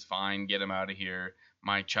 he's fine, get him out of here,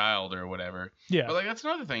 my child or whatever. Yeah. But like that's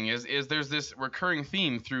another thing is there's this recurring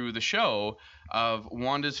theme through the show of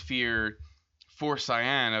Wanda's fear for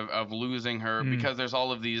Cyan of losing her because there's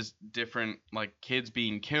all of these different like kids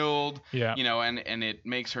being killed, and it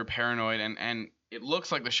makes her paranoid and it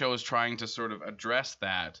looks like the show is trying to sort of address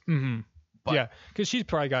that. Mm-hmm. But, yeah, because she's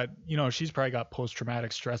probably got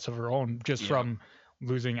post-traumatic stress of her own just from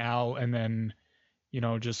losing Al and then,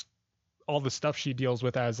 just all the stuff she deals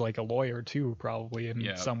with as like a lawyer too, probably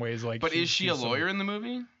in some ways. Like, but is she a lawyer in the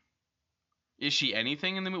movie? Is she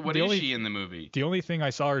anything in the movie? What is she in the movie? The only thing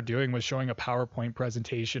I saw her doing was showing a PowerPoint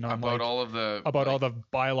presentation on about all the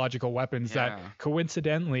biological weapons that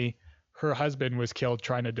coincidentally her husband was killed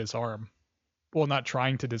trying to disarm. Well, not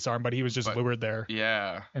trying to disarm, but he was just lured there.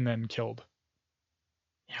 Yeah. And then killed.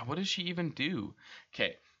 Yeah, what does she even do?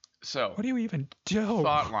 Okay, so what do you even do?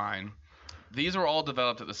 Thought line. These were all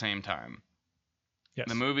developed at the same time. Yes.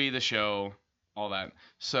 The movie, the show, all that.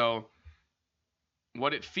 So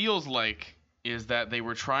what it feels like is that they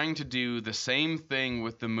were trying to do the same thing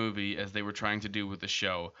with the movie as they were trying to do with the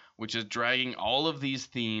show, which is dragging all of these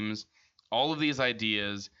themes, all of these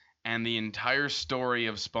ideas, and the entire story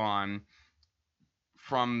of Spawn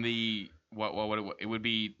from the it would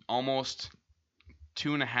be almost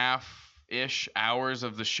 2.5-ish hours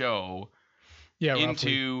of the show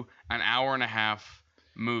into an hour and a half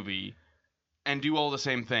movie. And do all the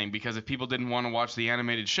same thing, because if people didn't want to watch the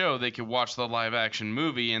animated show, they could watch the live action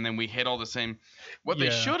movie, and then we hit all the same. What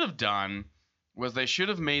they should have done was they should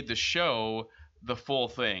have made the show the full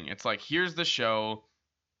thing. It's like, here's the show,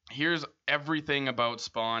 here's everything about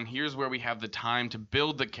Spawn, here's where we have the time to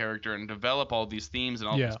build the character and develop all these themes and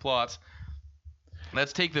all these plots.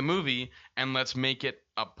 Let's take the movie and let's make it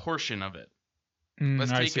a portion of it.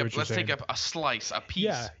 Let's take up a slice, a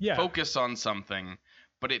piece, focus on something.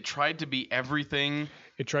 But it tried to be everything.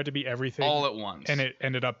 It tried to be everything all at once, and it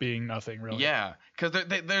ended up being nothing, really. Yeah, because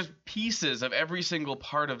there's pieces of every single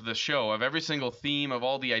part of the show, of every single theme, of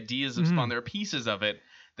all the ideas of Spawn. There are pieces of it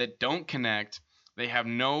that don't connect, They have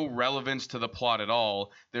no relevance to the plot at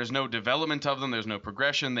all. There's no development of them. There's no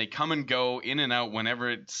progression. They come and go in and out whenever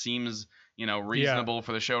it seems, reasonable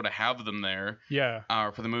for the show to have them there. Yeah.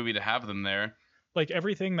 Or for the movie to have them there. Like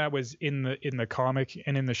everything that was in the comic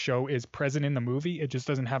and in the show is present in the movie. It just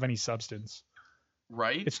doesn't have any substance.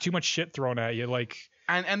 Right? It's too much shit thrown at you. Like,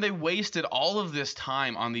 and they wasted all of this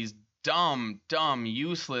time on these dumb,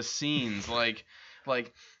 useless scenes. like.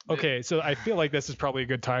 Okay, so I feel like this is probably a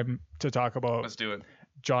good time to talk about. Let's do it.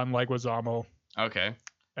 John Leguizamo. Okay.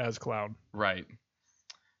 As Clown. Right.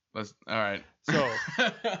 All right. So,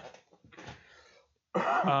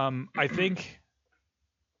 I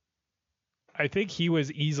think he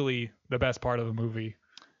was easily the best part of the movie.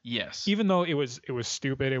 Yes. Even though it was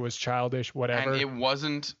stupid, it was childish, whatever. And it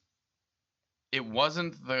wasn't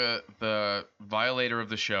the Violator of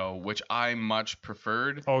the show, which I much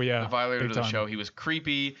preferred. Oh yeah. The Violator of the time. show. He was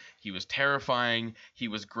creepy, he was terrifying, he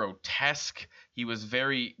was grotesque, he was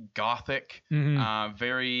very gothic.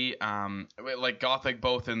 Very like gothic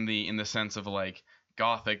both in the sense of like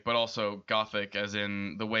gothic, but also gothic as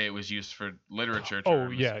in the way it was used for literature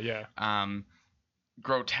terms. Oh yeah.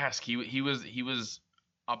 Grotesque. He was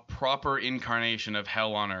a proper incarnation of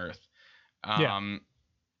hell on earth. Yeah.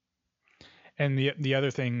 And the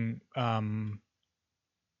other thing with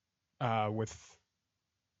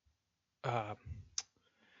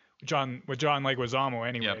John Leguizamo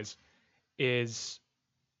anyways is,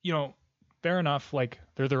 fair enough, like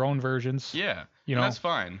they're their own versions. Yeah. And that's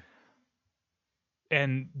fine.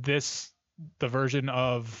 And the version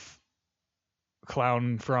of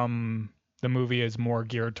Clown from the movie is more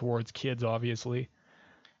geared towards kids, obviously.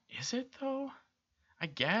 Is it though? I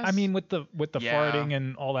guess. I mean, with the farting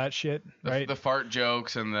and all that shit, right? The fart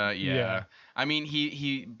jokes and the I mean,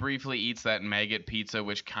 he briefly eats that maggot pizza,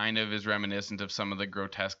 which kind of is reminiscent of some of the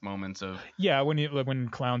grotesque moments of. Yeah, when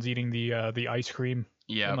Clown's eating the ice cream.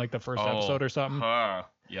 Yeah. In like the first episode or something.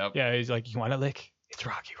 Yep. Yeah, he's like, "You want a lick? It's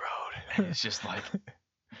Rocky Road." It's just like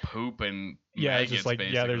poop and yeah, maggots, it's just like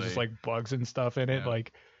basically. there's just like bugs and stuff in it,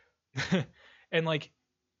 like, and like,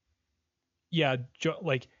 yeah,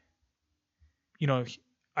 like.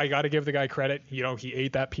 I got to give the guy credit. He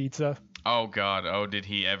ate that pizza. Oh God! Oh, did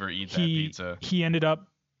he ever eat that pizza? He ended up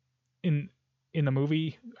in the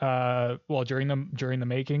movie. During the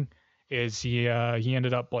making, he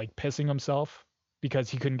ended up like pissing himself because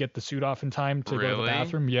he couldn't get the suit off in time to go to the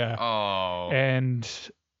bathroom. Yeah. Oh. And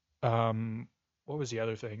what was the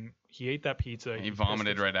other thing? He ate that pizza. He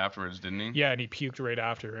vomited right afterwards, didn't he? Yeah, and he puked right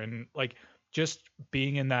after. And like just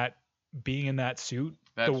being in that suit.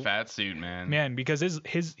 That fat suit, man. Man, because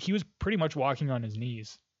he was pretty much walking on his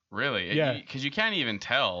knees. Really? Yeah. Because you can't even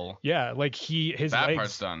tell. Yeah, like his that legs.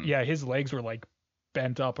 Part's done. Yeah, his legs were like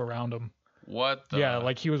bent up around him. What the? Yeah,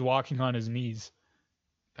 like he was walking on his knees.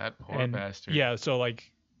 That poor bastard. Yeah, so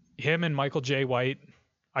like him and Michael J. White,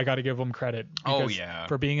 I got to give them credit. Oh yeah.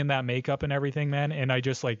 For being in that makeup and everything, man. And I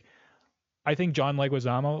think John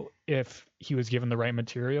Leguizamo, if he was given the right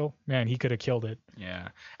material, man, he could have killed it. Yeah.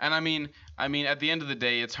 And I mean, at the end of the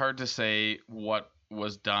day, it's hard to say what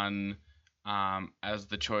was done as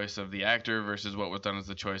the choice of the actor versus what was done as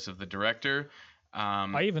the choice of the director.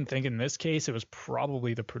 I even think in this case, it was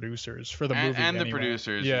probably the producers for the movie. And the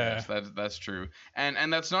producers, yes, that's true.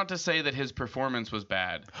 And that's not to say that his performance was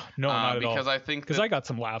bad. No, not at all. Because I think I got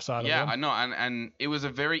some laughs out of him. Yeah, I know. And it was a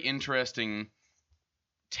very interesting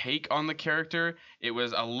take on the character. It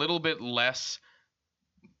was a little bit less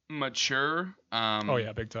mature. Oh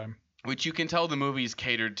yeah, big time. Which you can tell the movie's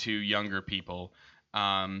catered to younger people.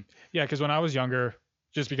 Yeah, because when I was younger,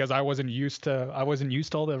 just because I wasn't used to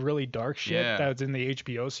all the really dark shit that was in the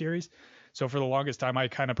HBO series, so for the longest time I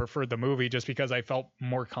kind of preferred the movie just because I felt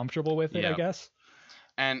more comfortable with it, I guess.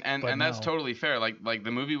 And that's totally fair. Like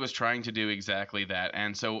the movie was trying to do exactly that,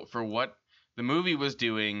 and so for what the movie was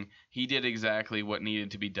doing, he did exactly what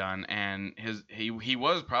needed to be done, and he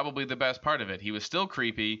was probably the best part of it. He was still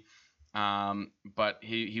creepy, but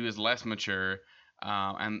he was less mature,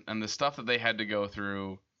 and the stuff that they had to go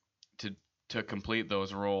through to complete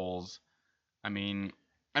those roles. I mean,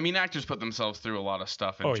 actors put themselves through a lot of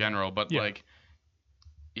stuff in general, but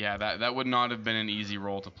that would not have been an easy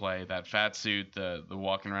role to play. That fat suit, the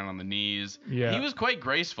walking around on the knees. Yeah. He was quite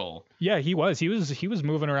graceful. Yeah, he was. He was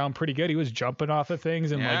moving around pretty good. He was jumping off of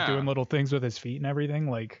things and like doing little things with his feet and everything.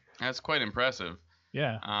 Like that's quite impressive.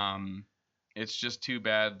 Yeah. It's just too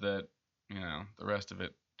bad that, the rest of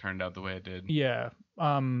it turned out the way it did. Yeah.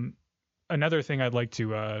 Another thing I'd like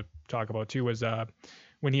to talk about too was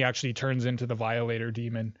when he actually turns into the Violator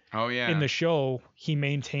demon. Oh yeah. In the show, he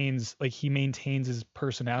maintains his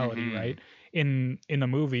personality, right? In the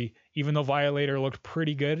movie, even though Violator looked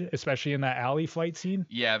pretty good, especially in that alley fight scene.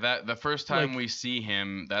 Yeah, that the first time Like- we see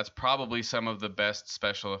him, that's probably some of the best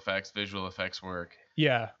special effects, visual effects work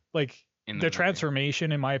Yeah, like in the movie.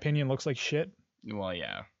 transformation, in my opinion, looks like shit. Well,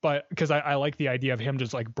 yeah, But because I like the idea of him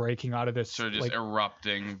just like breaking out of this, sort of just like,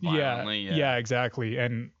 erupting yeah, violently. yeah, exactly.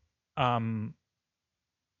 And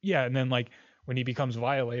yeah, and then like when he becomes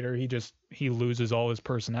Violator, he loses all his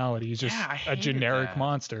personality. He's just Yeah, I a hated generic that.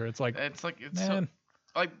 monster. It's like, It's like it's man,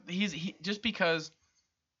 so, like he just because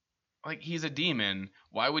like he's a demon,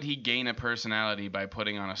 why would he gain a personality by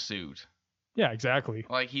putting on a suit? yeah, exactly.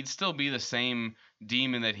 Like he'd still be the same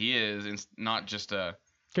demon that he is, and not just a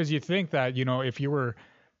Because you think that, you know, if you were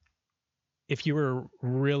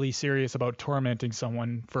really serious about tormenting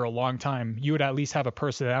someone for a long time, you would at least have a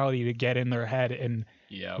personality to get in their head and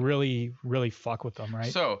yeah. really, really fuck with them,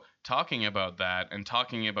 right? So talking about that and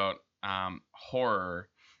talking about horror.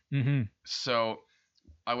 Mm-hmm. So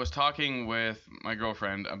I was talking with my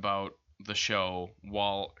girlfriend about the show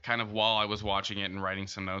while I was watching it and writing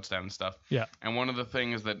some notes down and stuff. Yeah. And one of the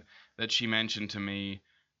things that she mentioned to me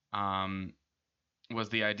was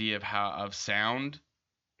the idea of sound.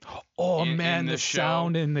 Oh in man, the the show.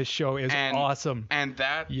 sound in this show is And- awesome. And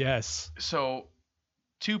that Yes. so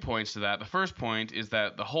 2 points to that. The first point is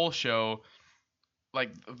that the whole show, like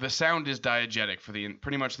the sound is diegetic for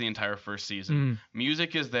pretty much the entire first season. Mm,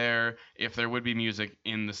 Music is there if there would be music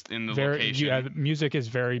in the very, location. yeah, the music is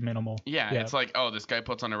very minimal. Yeah, Yeah. it's like, oh, this guy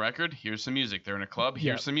puts on a record. Here's some music. They're in a club.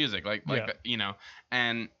 Here's Yeah. some music. Like Yeah. that, you know.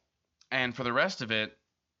 And for the rest of it,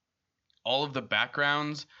 all of the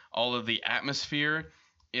backgrounds, all of the atmosphere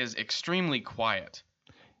is extremely quiet.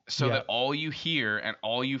 So Yeah. that all you hear and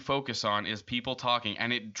all you focus on is people talking,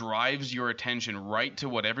 and it drives your attention right to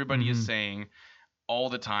what everybody Mhm. is saying all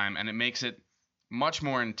the time, and it makes it much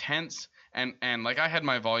more intense. And like I had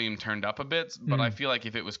my volume turned up a bit, but I feel like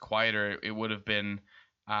if it was quieter, it would have been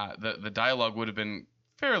the dialogue would have been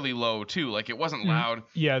fairly low too. Like it wasn't loud.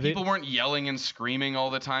 Yeah, People weren't yelling and screaming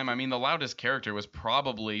all the time. I mean, the loudest character was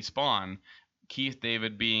probably Spawn, Keith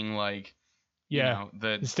David being like, yeah. you know,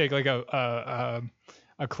 the Just take like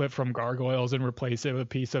a clip from Gargoyles and replace it with a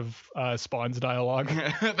piece of Spawn's dialogue.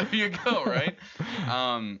 there you go, right?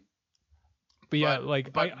 But yeah,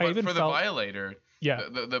 like but I even for the felt, Violator, yeah,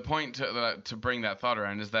 the point to bring that thought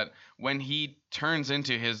around is that when he turns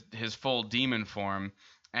into his full demon form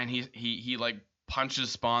and he like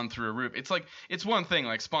punches Spawn through a roof, it's one thing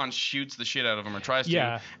like Spawn shoots the shit out of him or tries to,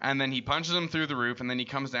 Yeah. and then he punches him through the roof, and then he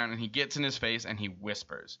comes down and he gets in his face and he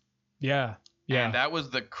whispers. yeah. And that was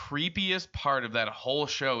the creepiest part of that whole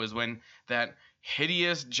show, is when that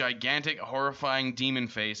hideous, gigantic, horrifying demon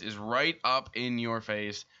face is right up in your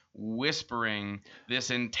face, whispering this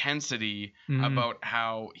intensity Mhm. about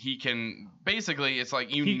how he can basically, it's like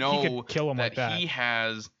He could kill him that like that. he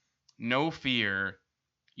has no fear.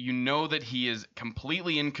 You know that he is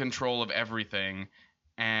completely in control of everything,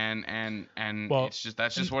 and Well,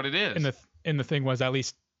 that's just what it is. And the thing was, at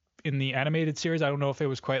least in the animated series, I don't know if it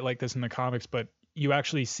was quite like this in the comics, but you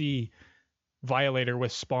actually see Violator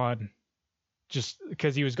with Spawn, just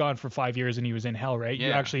because he was gone for 5 years and he was in hell, right? You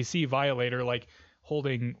Yeah. actually see Violator like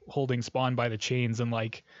holding Spawn by the chains and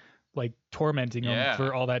like tormenting him Yeah.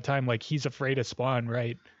 for all that time. Like he's afraid of Spawn,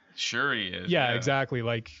 right? Sure he is. Yeah, exactly.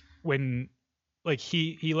 Like when like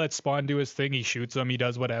he lets Spawn do his thing, he shoots him, he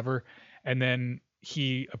does whatever, and then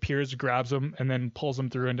he appears, grabs him, and then pulls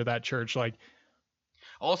him through into that church. Like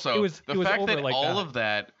Also, It was the fact over that like all that. of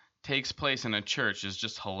that takes place in a church is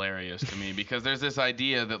just hilarious to me, because there's this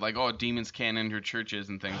idea that like, oh, demons can't enter churches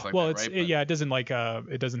and things like well, that, it's right? But, yeah, it doesn't like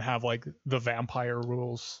it doesn't have like the vampire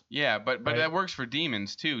rules. yeah, but Right. that works for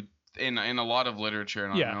demons too. In a lot of literature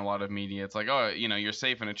and Yeah. in a lot of media, it's like, oh, you know, you're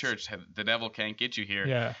safe in a church. The devil can't get you here.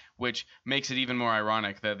 Yeah, Which makes it even more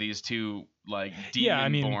ironic that these two like Yeah, I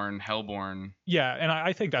mean- demon-born, hellborn. yeah, and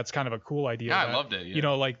I think that's kind of a cool idea. Yeah, I that, loved it. Yeah. You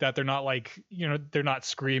know, like that they're not like they're not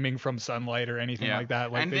screaming from sunlight or anything Yeah. like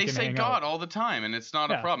that. Like and they can say hang God out. all the time, and it's not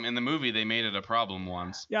a Yeah. problem. In the movie, they made it a problem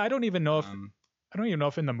once. Yeah, I don't even know if Um, I don't even know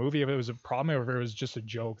if in the movie if it was a problem or if it was just a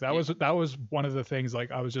joke. That was one of the things.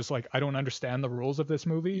 Like I was just like, I don't understand the rules of this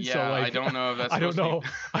movie. yeah, so like I don't know if that's. I don't supposed know. to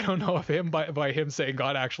I don't know if him by him saying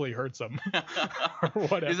God actually hurts him be- or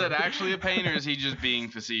whatever. Is that actually a pain, or is he just being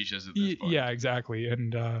facetious at this point? Yeah, exactly.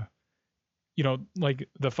 And you know, like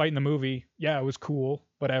the fight in the movie, yeah, it was cool,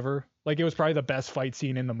 whatever. Like it was probably the best fight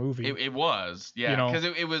scene in the movie. It was, yeah, You know, because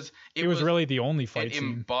it was it was really the only fight it scene.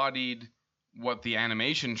 embodied what the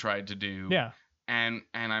animation tried to do. Yeah. And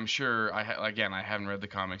I'm sure I haven't read the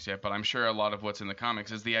comics yet, but I'm sure a lot of what's in the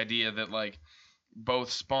comics is the idea that like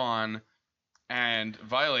both Spawn and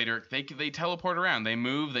Violator, they teleport around. They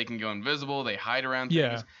move. They can go invisible. They hide around things.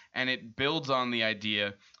 Yeah. And it builds on the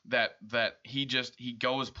idea that he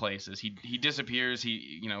goes places. He disappears.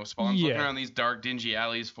 Spawn's looking around these dark, dingy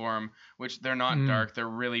alleys for him, which they're not dark. They're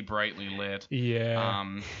really brightly lit. Yeah.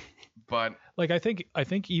 But like I think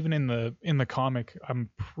even in the comic, I'm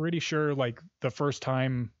pretty sure like the first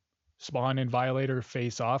time Spawn and Violator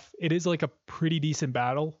face off, it is like a pretty decent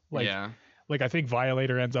battle. Like, yeah. Like I think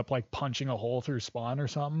Violator ends up like punching a hole through Spawn or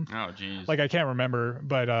something. Oh jeez. Like I can't remember,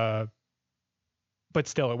 but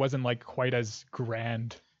still, it wasn't like quite as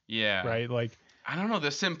grand. Yeah. Right. Like I don't know,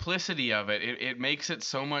 the simplicity of it. It makes it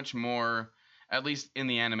so much more, at least in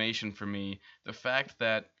the animation for me, the fact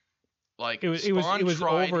that like Spawn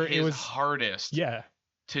tried his hardest. Yeah.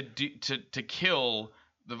 To kill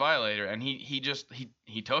the Violator, and he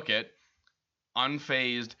took it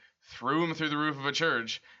unfazed, threw him through the roof of a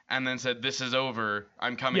church, and then said, "This is over.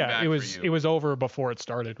 I'm coming back for you." It was over before it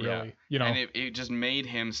started, really. Yeah. And it just made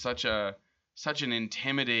him such an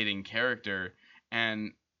intimidating character,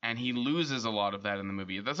 and he loses a lot of that in the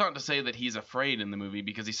movie. That's not to say that he's afraid in the movie,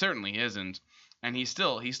 because he certainly isn't, and he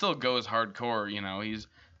still goes hardcore.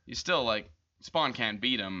 He's still like, Spawn can't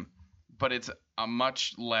beat him, but it's a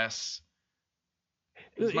much less.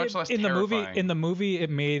 It's much less in terrifying. the movie, it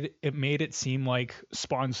made it seem like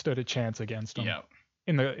Spawn stood a chance against him. Yeah.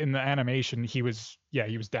 In the animation, he was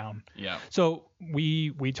down. Yeah. So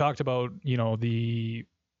we talked about the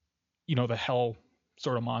hell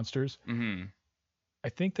sort of monsters. Mm-hmm. I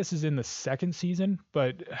think this is in the second season,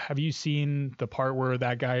 but have you seen the part where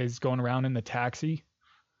that guy is going around in the taxi?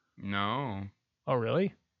 No. Oh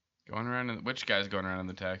really? Which guy's going around in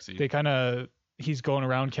the taxi? He's going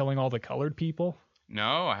around killing all the colored people.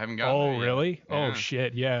 No, I haven't gotten Oh, really? Yeah. Oh,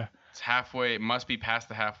 shit, yeah. It's halfway. It must be past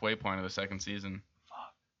the halfway point of the second season.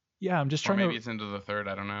 Yeah, I'm just or trying maybe it's into the third.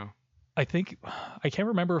 I don't know. I can't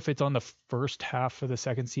remember if it's on the first half of the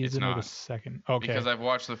second season or the second. Okay. Because I've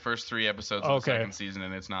watched the first 3 episodes of the second season,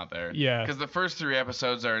 and it's not there. Yeah. Because the first 3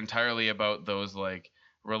 episodes are entirely about those, like,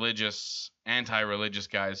 anti-religious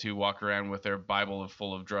guys who walk around with their Bible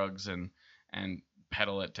full of drugs and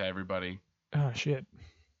peddle it to everybody. Oh, shit.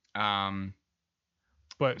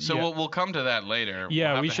 But so we'll come to that later.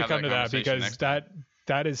 Yeah, we should come to that because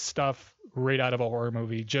that is stuff right out of a horror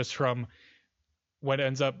movie, just from what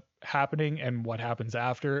ends up happening and what happens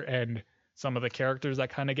after, and some of the characters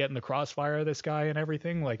that kind of get in the crossfire of this guy and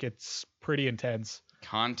everything. Like, it's pretty intense.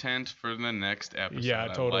 Content for the next episode. Yeah,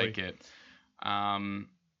 totally. I like it.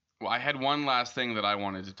 Well, I had one last thing that I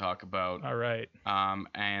wanted to talk about. All right.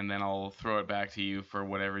 And then I'll throw it back to you for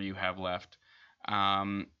whatever you have left.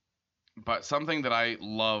 But something that I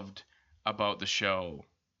loved about the show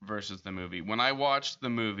versus the movie. When I watched the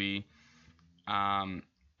movie,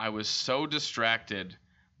 I was so distracted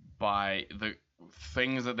by the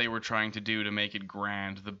things that they were trying to do to make it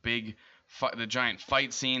grand. The giant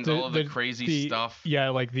fight scenes, all of the crazy stuff. Yeah,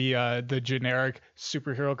 like the generic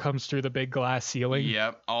superhero comes through the big glass ceiling.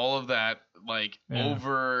 Yep, all of that, like,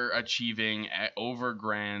 overachieving, over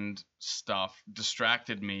grand stuff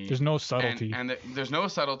distracted me. There's no subtlety. And there's no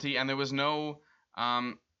subtlety, and there was no,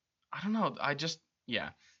 I don't know,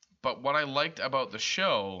 But what I liked about the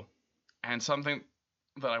show, and something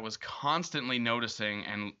that I was constantly noticing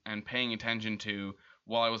and paying attention to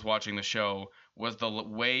while I was watching the show, was the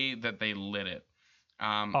way that they lit it.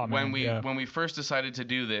 When we first decided to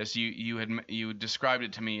do this, you described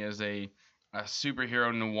it to me as a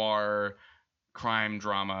superhero noir crime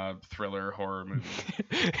drama thriller horror movie.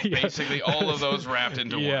 Yeah. Basically all of those wrapped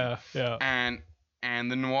into one. Yeah.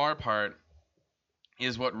 And the noir part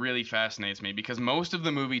is what really fascinates me, because most of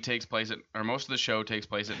the show takes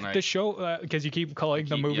place at night. The show, because you keep calling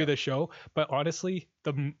the movie the show, but honestly,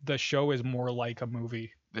 the show is more like a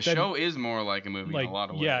movie. The show is more like a movie in a lot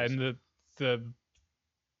of ways. Yeah, and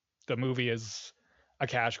the movie is a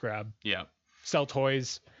cash grab. Yeah. Sell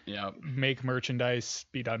toys. Yeah. Make merchandise.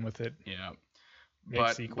 Be done with it. Yeah.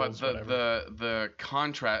 Make sequels, but the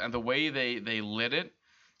contrast and the way they lit it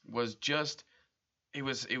was just, it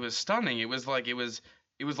was stunning. It was like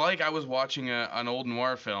I was watching an old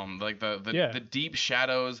noir film. Like the deep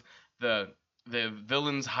shadows, the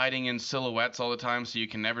villains hiding in silhouettes all the time, so you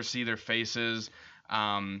can never see their faces.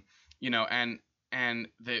 And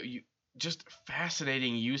just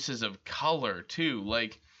fascinating uses of color too.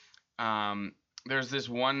 Like, there's this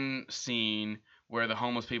one scene where the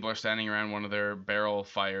homeless people are standing around one of their barrel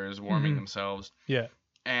fires, warming themselves. Yeah.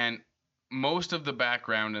 And most of the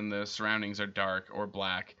background and the surroundings are dark or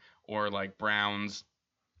black or like browns.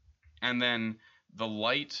 And then the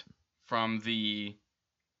light from the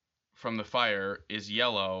fire is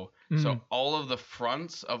yellow, So all of the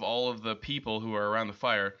fronts of all of the people who are around the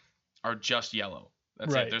fire are just yellow.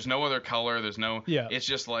 That's Right. it. There's no other color. There's no. Yeah. It's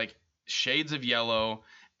just like shades of yellow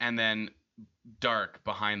and then dark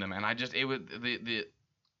behind them. And I just it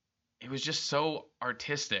was just so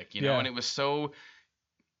artistic, you know, and it was so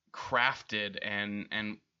crafted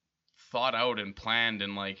and thought out and planned,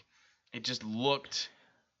 and like it just looked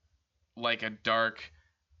like a dark.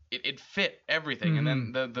 It fit everything, and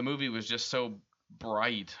then the movie was just so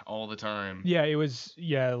bright all the time. Yeah, it was.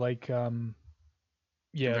 Yeah, like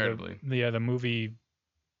Comparatively. The movie.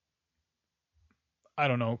 I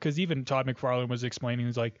don't know, because even Todd McFarlane was explaining,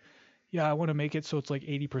 he's like, yeah, I want to make it so it's like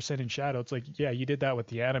 80% in shadow. It's like, yeah, you did that with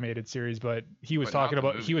the animated serise, but he was talking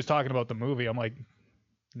about the movie. I'm like,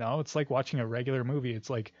 no, it's like watching a regular movie. It's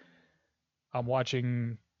like I'm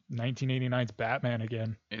watching 1989's Batman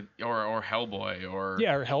again. Or Hellboy or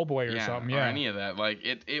Hellboy or something. Yeah, or any of that. Like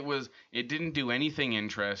it didn't do anything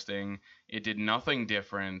interesting. It did nothing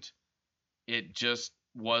different. It just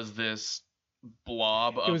was this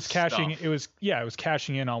blob of stuff. It was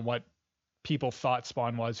cashing in on what people thought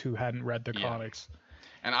Spawn was who hadn't read the comics.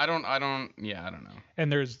 And I don't know.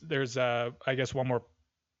 And there's I guess one more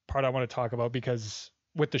part I want to talk about because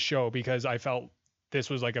I felt this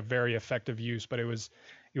was like a very effective use, but it was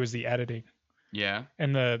the editing. Yeah.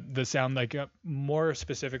 And the sound, like more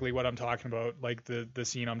specifically what I'm talking about, like the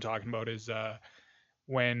scene I'm talking about is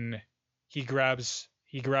when he grabs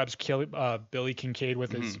Billy Kincaid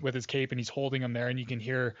with his cape and he's holding him there, and you can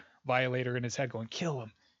hear Violator in his head going, kill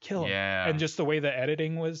him. Yeah. And just the way the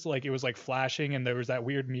editing was, like, it was like flashing and there was that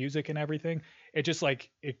weird music and everything. It just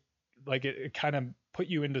it kind of put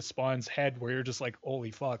you into Spawn's head where you're just like,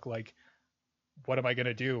 holy fuck, like, what am I going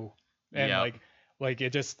to do? And like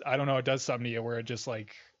it just, I don't know, it does something to you where it just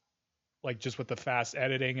like just with the fast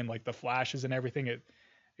editing and like the flashes and everything,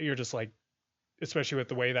 you're just like, especially with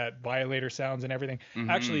the way that Violator sounds and everything.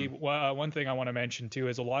 Actually, one thing I want to mention too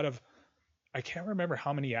is a lot of, I can't remember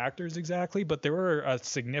how many actors exactly, but there were a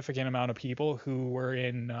significant amount of people who were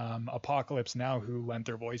in Apocalypse Now who lent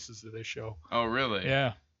their voices to this show. Oh, really?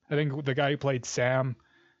 Yeah. I think the guy who played Sam,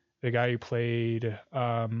 the guy who played,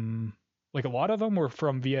 like a lot of them were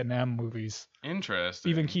from Vietnam movies. Interesting.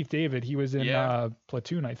 Even Keith David, he was in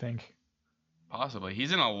Platoon, I think. Possibly.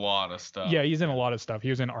 He's in a lot of stuff. Yeah, he's in a lot of stuff. He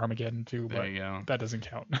was in Armageddon too, there you go. That doesn't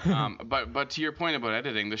count. But to your point about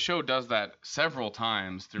editing, the show does that several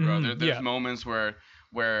times throughout. There's moments where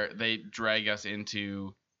they drag us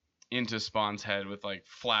into Spawn's head with like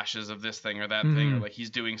flashes of this thing or that thing, or like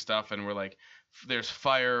he's doing stuff and we're like, there's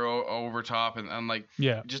fire over top and like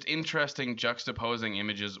just interesting juxtaposing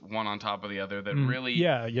images one on top of the other that really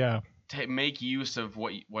make use of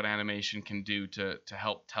what animation can do to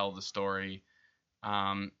help tell the story.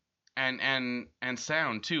 And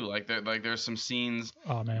sound too, like there's some scenes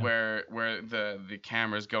where the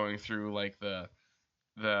camera's going through like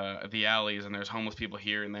the alleys and there's homeless people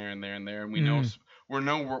here and there and there and there, and we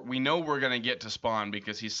know we're gonna get to Spawn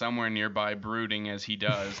because he's somewhere nearby brooding as he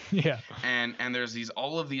does. And there's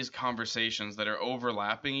all of these conversations that are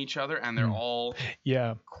overlapping each other and they're all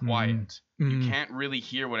quiet. You can't really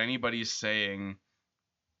hear what anybody's saying.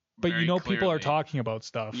 But you know, clearly. People are talking about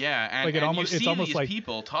stuff. Yeah, and like it's almost like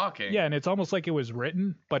people talking. Yeah, and it's almost like it was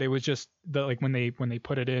written, but it was just like when they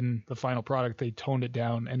put it in the final product, they toned it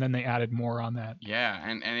down and then they added more on that. Yeah,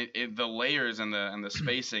 and the layers and the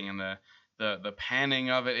spacing and the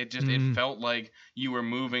panning of it, it felt like you were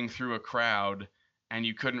moving through a crowd and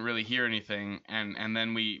you couldn't really hear anything, and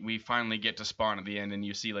then we finally get to Spawn at the end and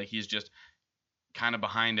you see like he's just kind of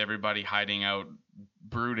behind everybody, hiding out,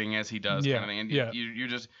 brooding as he does, kind of thing. And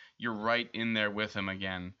you're right in there with him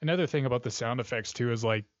again. Another thing about the sound effects too is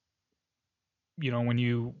like, you know, when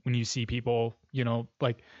you see people, you know,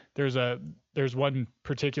 like there's one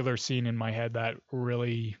particular scene in my head that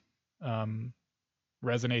really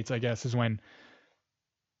resonates, I guess, is when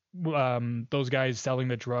those guys selling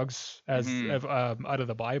the drugs as out of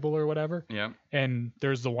the Bible or whatever. Yeah. And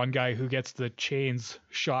there's the one guy who gets the chains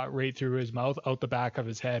shot right through his mouth out the back of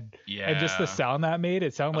his head. Yeah. And just the sound that made,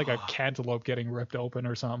 it sounded like a cantaloupe getting ripped open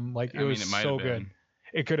or something. Like it was so good.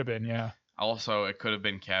 It could have been, yeah. Also, it could have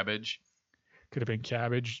been cabbage. Could have been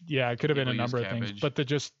cabbage. Yeah, it could have been a number of things. But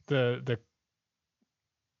the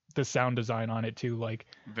sound design on it too, like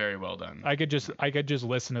very well done. I could just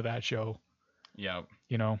listen to that show. Yeah.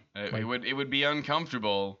 You know, it would be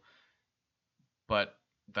uncomfortable, but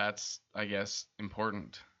that's, I guess,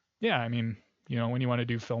 important. Yeah, I mean, you know, when you want to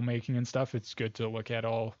do filmmaking and stuff, it's good to look at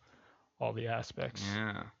all the aspects.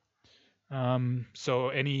 Yeah.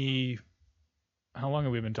 So how long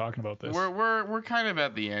have we been talking about this? We're kind of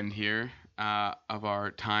at the end here of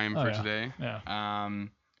our time for today. Yeah.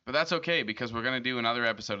 But but that's okay because we're gonna do another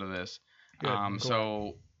episode of this.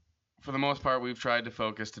 So for the most part, we've tried to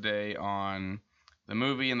focus today on the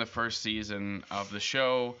movie and the first season of the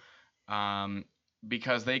show,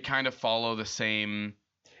 because they kind of follow the same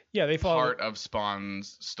part of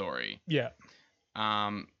Spawn's story. Yeah.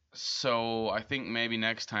 So I think maybe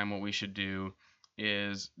next time what we should do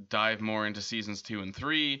is dive more into seasons 2 and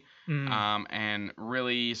 3, and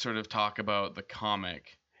really sort of talk about the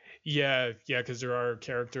comic. Yeah, because there are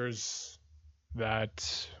characters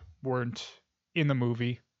that weren't in the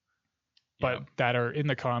movie, but that are in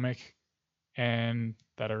the comic and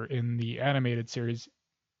that are in the animated series.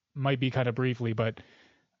 Might be kind of briefly, but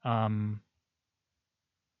and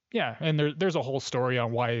there's a whole story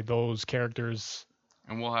on why those characters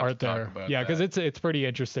and we'll have to talk about that. Because it's pretty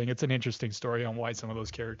interesting. It's an interesting story on why some of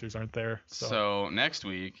those characters aren't there. So next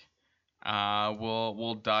week,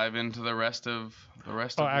 we'll dive into the rest of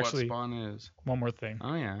what Spawn is. One more thing.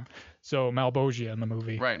 Oh yeah. So Malbogia in the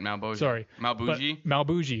movie. Right, Malbogia. Sorry, Malbougie.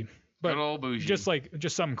 Malbougie. But good old Bougie. Just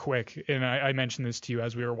something quick, and I mentioned this to you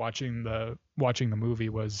as we were watching the movie,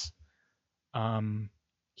 was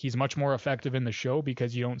he's much more effective in the show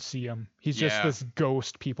because you don't see him. He's just this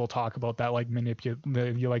ghost people talk about that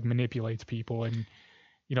manipulates people, and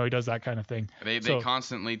he does that kind of thing. They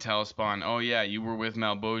constantly tell Spawn, "Oh yeah, you were with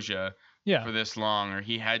Malbogia for this long, or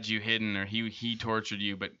he had you hidden, or he tortured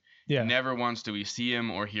you," but never once do we see him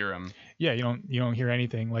or hear him. Yeah, you don't hear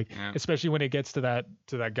anything, especially when it gets to that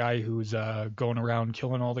guy who's going around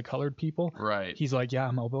killing all the colored people. Right. He's like, yeah,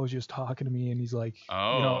 Malbogia's talking to me, and he's like,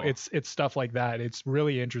 it's stuff like that. It's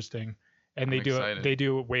really interesting, and they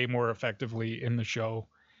do it way more effectively in the show,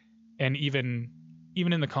 and even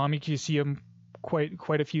in the comic you see him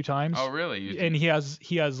quite a few times. Oh really? And he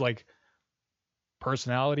has like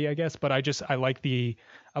personality, I guess, but I like the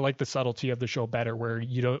subtlety of the show better, where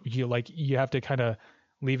you have to kind of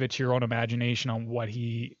leave it to your own imagination on what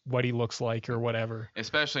he looks like or whatever.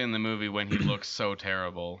 Especially in the movie when he looks so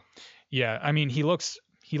terrible. Yeah, I mean he looks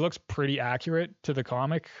pretty accurate to the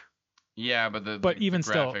comic. Yeah, but the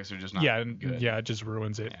graphics are just not good. Yeah, it just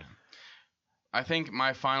ruins it. Yeah. I think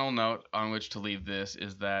my final note on which to leave this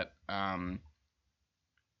is that I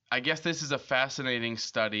guess this is a fascinating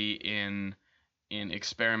study in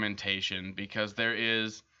experimentation, because there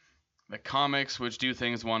is the comics which do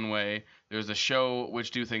things one way, there's a show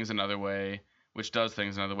which does things another way,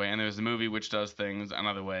 and there's the movie which does things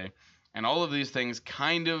another way. And all of these things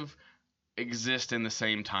kind of exist in the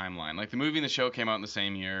same timeline. Like the movie and the show came out in the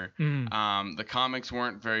same year. The comics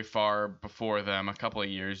weren't very far before them, a couple of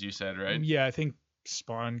years, you said, right? Yeah, I think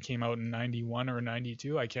Spawn came out in 91 or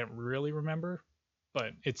 92. I can't really remember,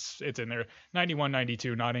 but it's in there. 91,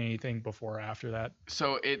 92, not anything before or after that.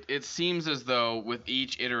 So it seems as though with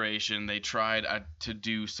each iteration they tried to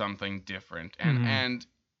do something different. And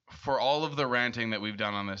for all of the ranting that we've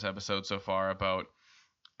done on this episode so far about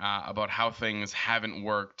how things haven't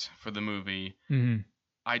worked for the movie,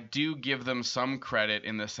 I do give them some credit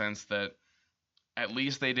in the sense that at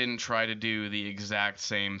least they didn't try to do the exact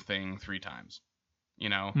same thing 3 times.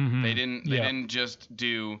 They didn't just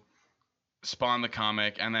do Spawn the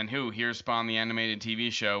comic, and then here's Spawn the animated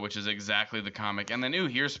TV show, which is exactly the comic, and then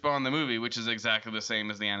here's Spawn the movie, which is exactly the same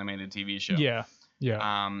as the animated TV show. Yeah.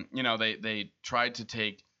 They tried to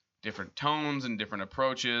take different tones and different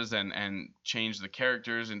approaches and change the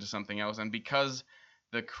characters into something else, and because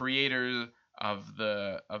the creator of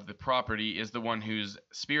the property is the one who's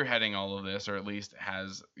spearheading all of this, or at least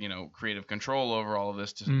has creative control over all of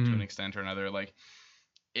this to an extent or another,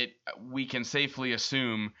 we can safely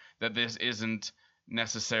assume that this isn't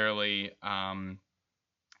necessarily, some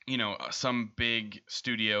big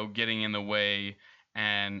studio getting in the way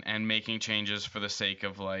and making changes for the sake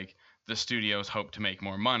of the studio's hope to make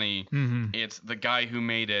more money. It's the guy who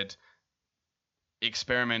made it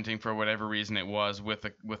experimenting for whatever reason it was with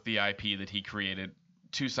the IP that he created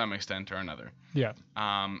to some extent or another. Yeah.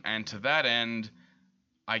 And to that end,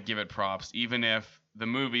 I give it props, even if the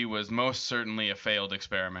movie was most certainly a failed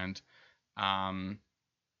experiment. I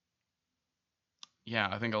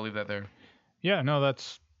think I'll leave that there. Yeah, no,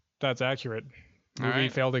 that's accurate. Movie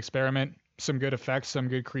failed experiment. Some good effects, some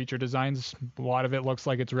good creature designs. A lot of it looks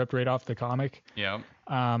like it's ripped right off the comic. Yeah.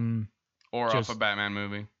 Off a Batman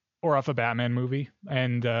movie.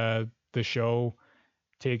 And the show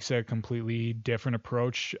takes a completely different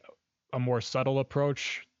approach, a more subtle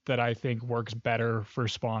approach that I think works better for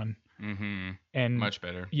Spawn. And much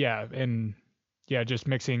better. Yeah, and just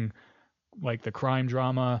mixing the crime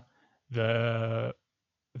drama, the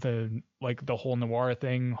whole noir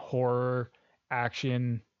thing, horror,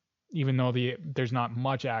 action, even though there's not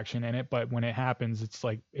much action in it, but when it happens, it's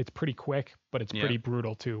like it's pretty quick, but it's pretty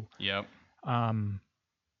brutal too. Yep.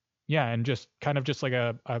 Yeah, and just kind of just like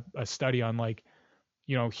a study on like,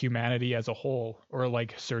 you know, humanity as a whole, or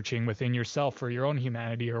like searching within yourself for your own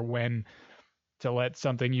humanity, or when to let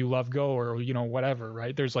something you love go, or, you know, whatever,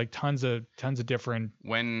 right? There's like tons of different,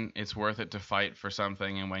 when it's worth it to fight for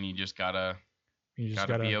something, and when you just gotta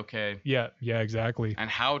be okay. Yeah, exactly. And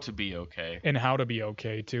how to be okay. And how to be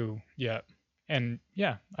okay too. Yeah. And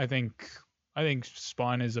yeah, I think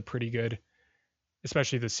Spawn is a pretty good,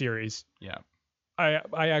 especially the series. Yeah.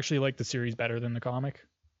 I actually like the series better than the comic.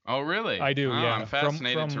 Oh, really? I do, yeah. I'm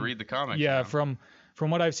fascinated to read the comics. Yeah, now. From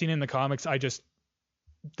what I've seen in the comics,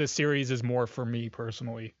 the series is more for me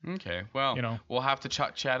personally. Okay. Well, you know, we'll have to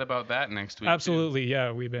chat about that next week. Absolutely. Too.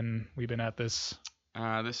 Yeah, we've been at this.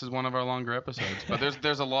 This is one of our longer episodes, but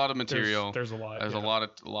there's a lot of material. There's a lot. There's a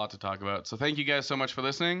lot to talk about. So thank you guys so much for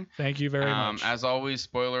listening. Thank you very much. As always,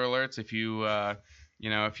 spoiler alerts. If you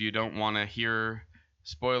if you don't want to hear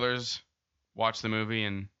spoilers, watch the movie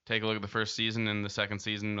and take a look at the first season and the second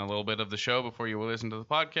season, a little bit of the show before you listen to the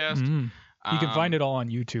podcast. Mm-hmm. You can find it all on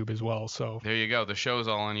YouTube as well. So there you go. The show's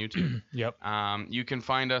all on YouTube. Yep. You can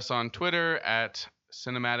find us on Twitter at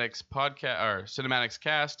Cinematics Podcast or Cinematics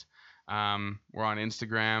Cast. We're on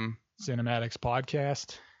Instagram, Cinematics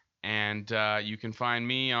Podcast. And you can find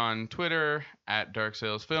me on Twitter at Dark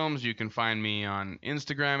Sales Films. You can find me on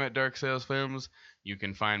Instagram at Dark Sales Films. You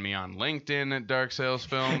can find me on LinkedIn at Dark Sales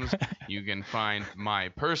Films. You can find my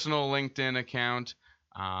personal LinkedIn account,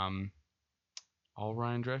 all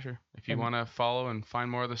Ryan Drescher. If you want to follow and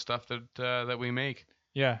find more of the stuff that we make.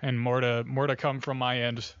 Yeah, and more to come from my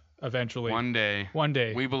end eventually. One day.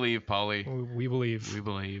 We believe, Polly. We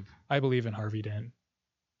believe. I believe in Harvey Dent.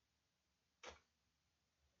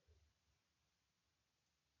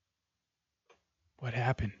 What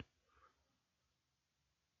happened?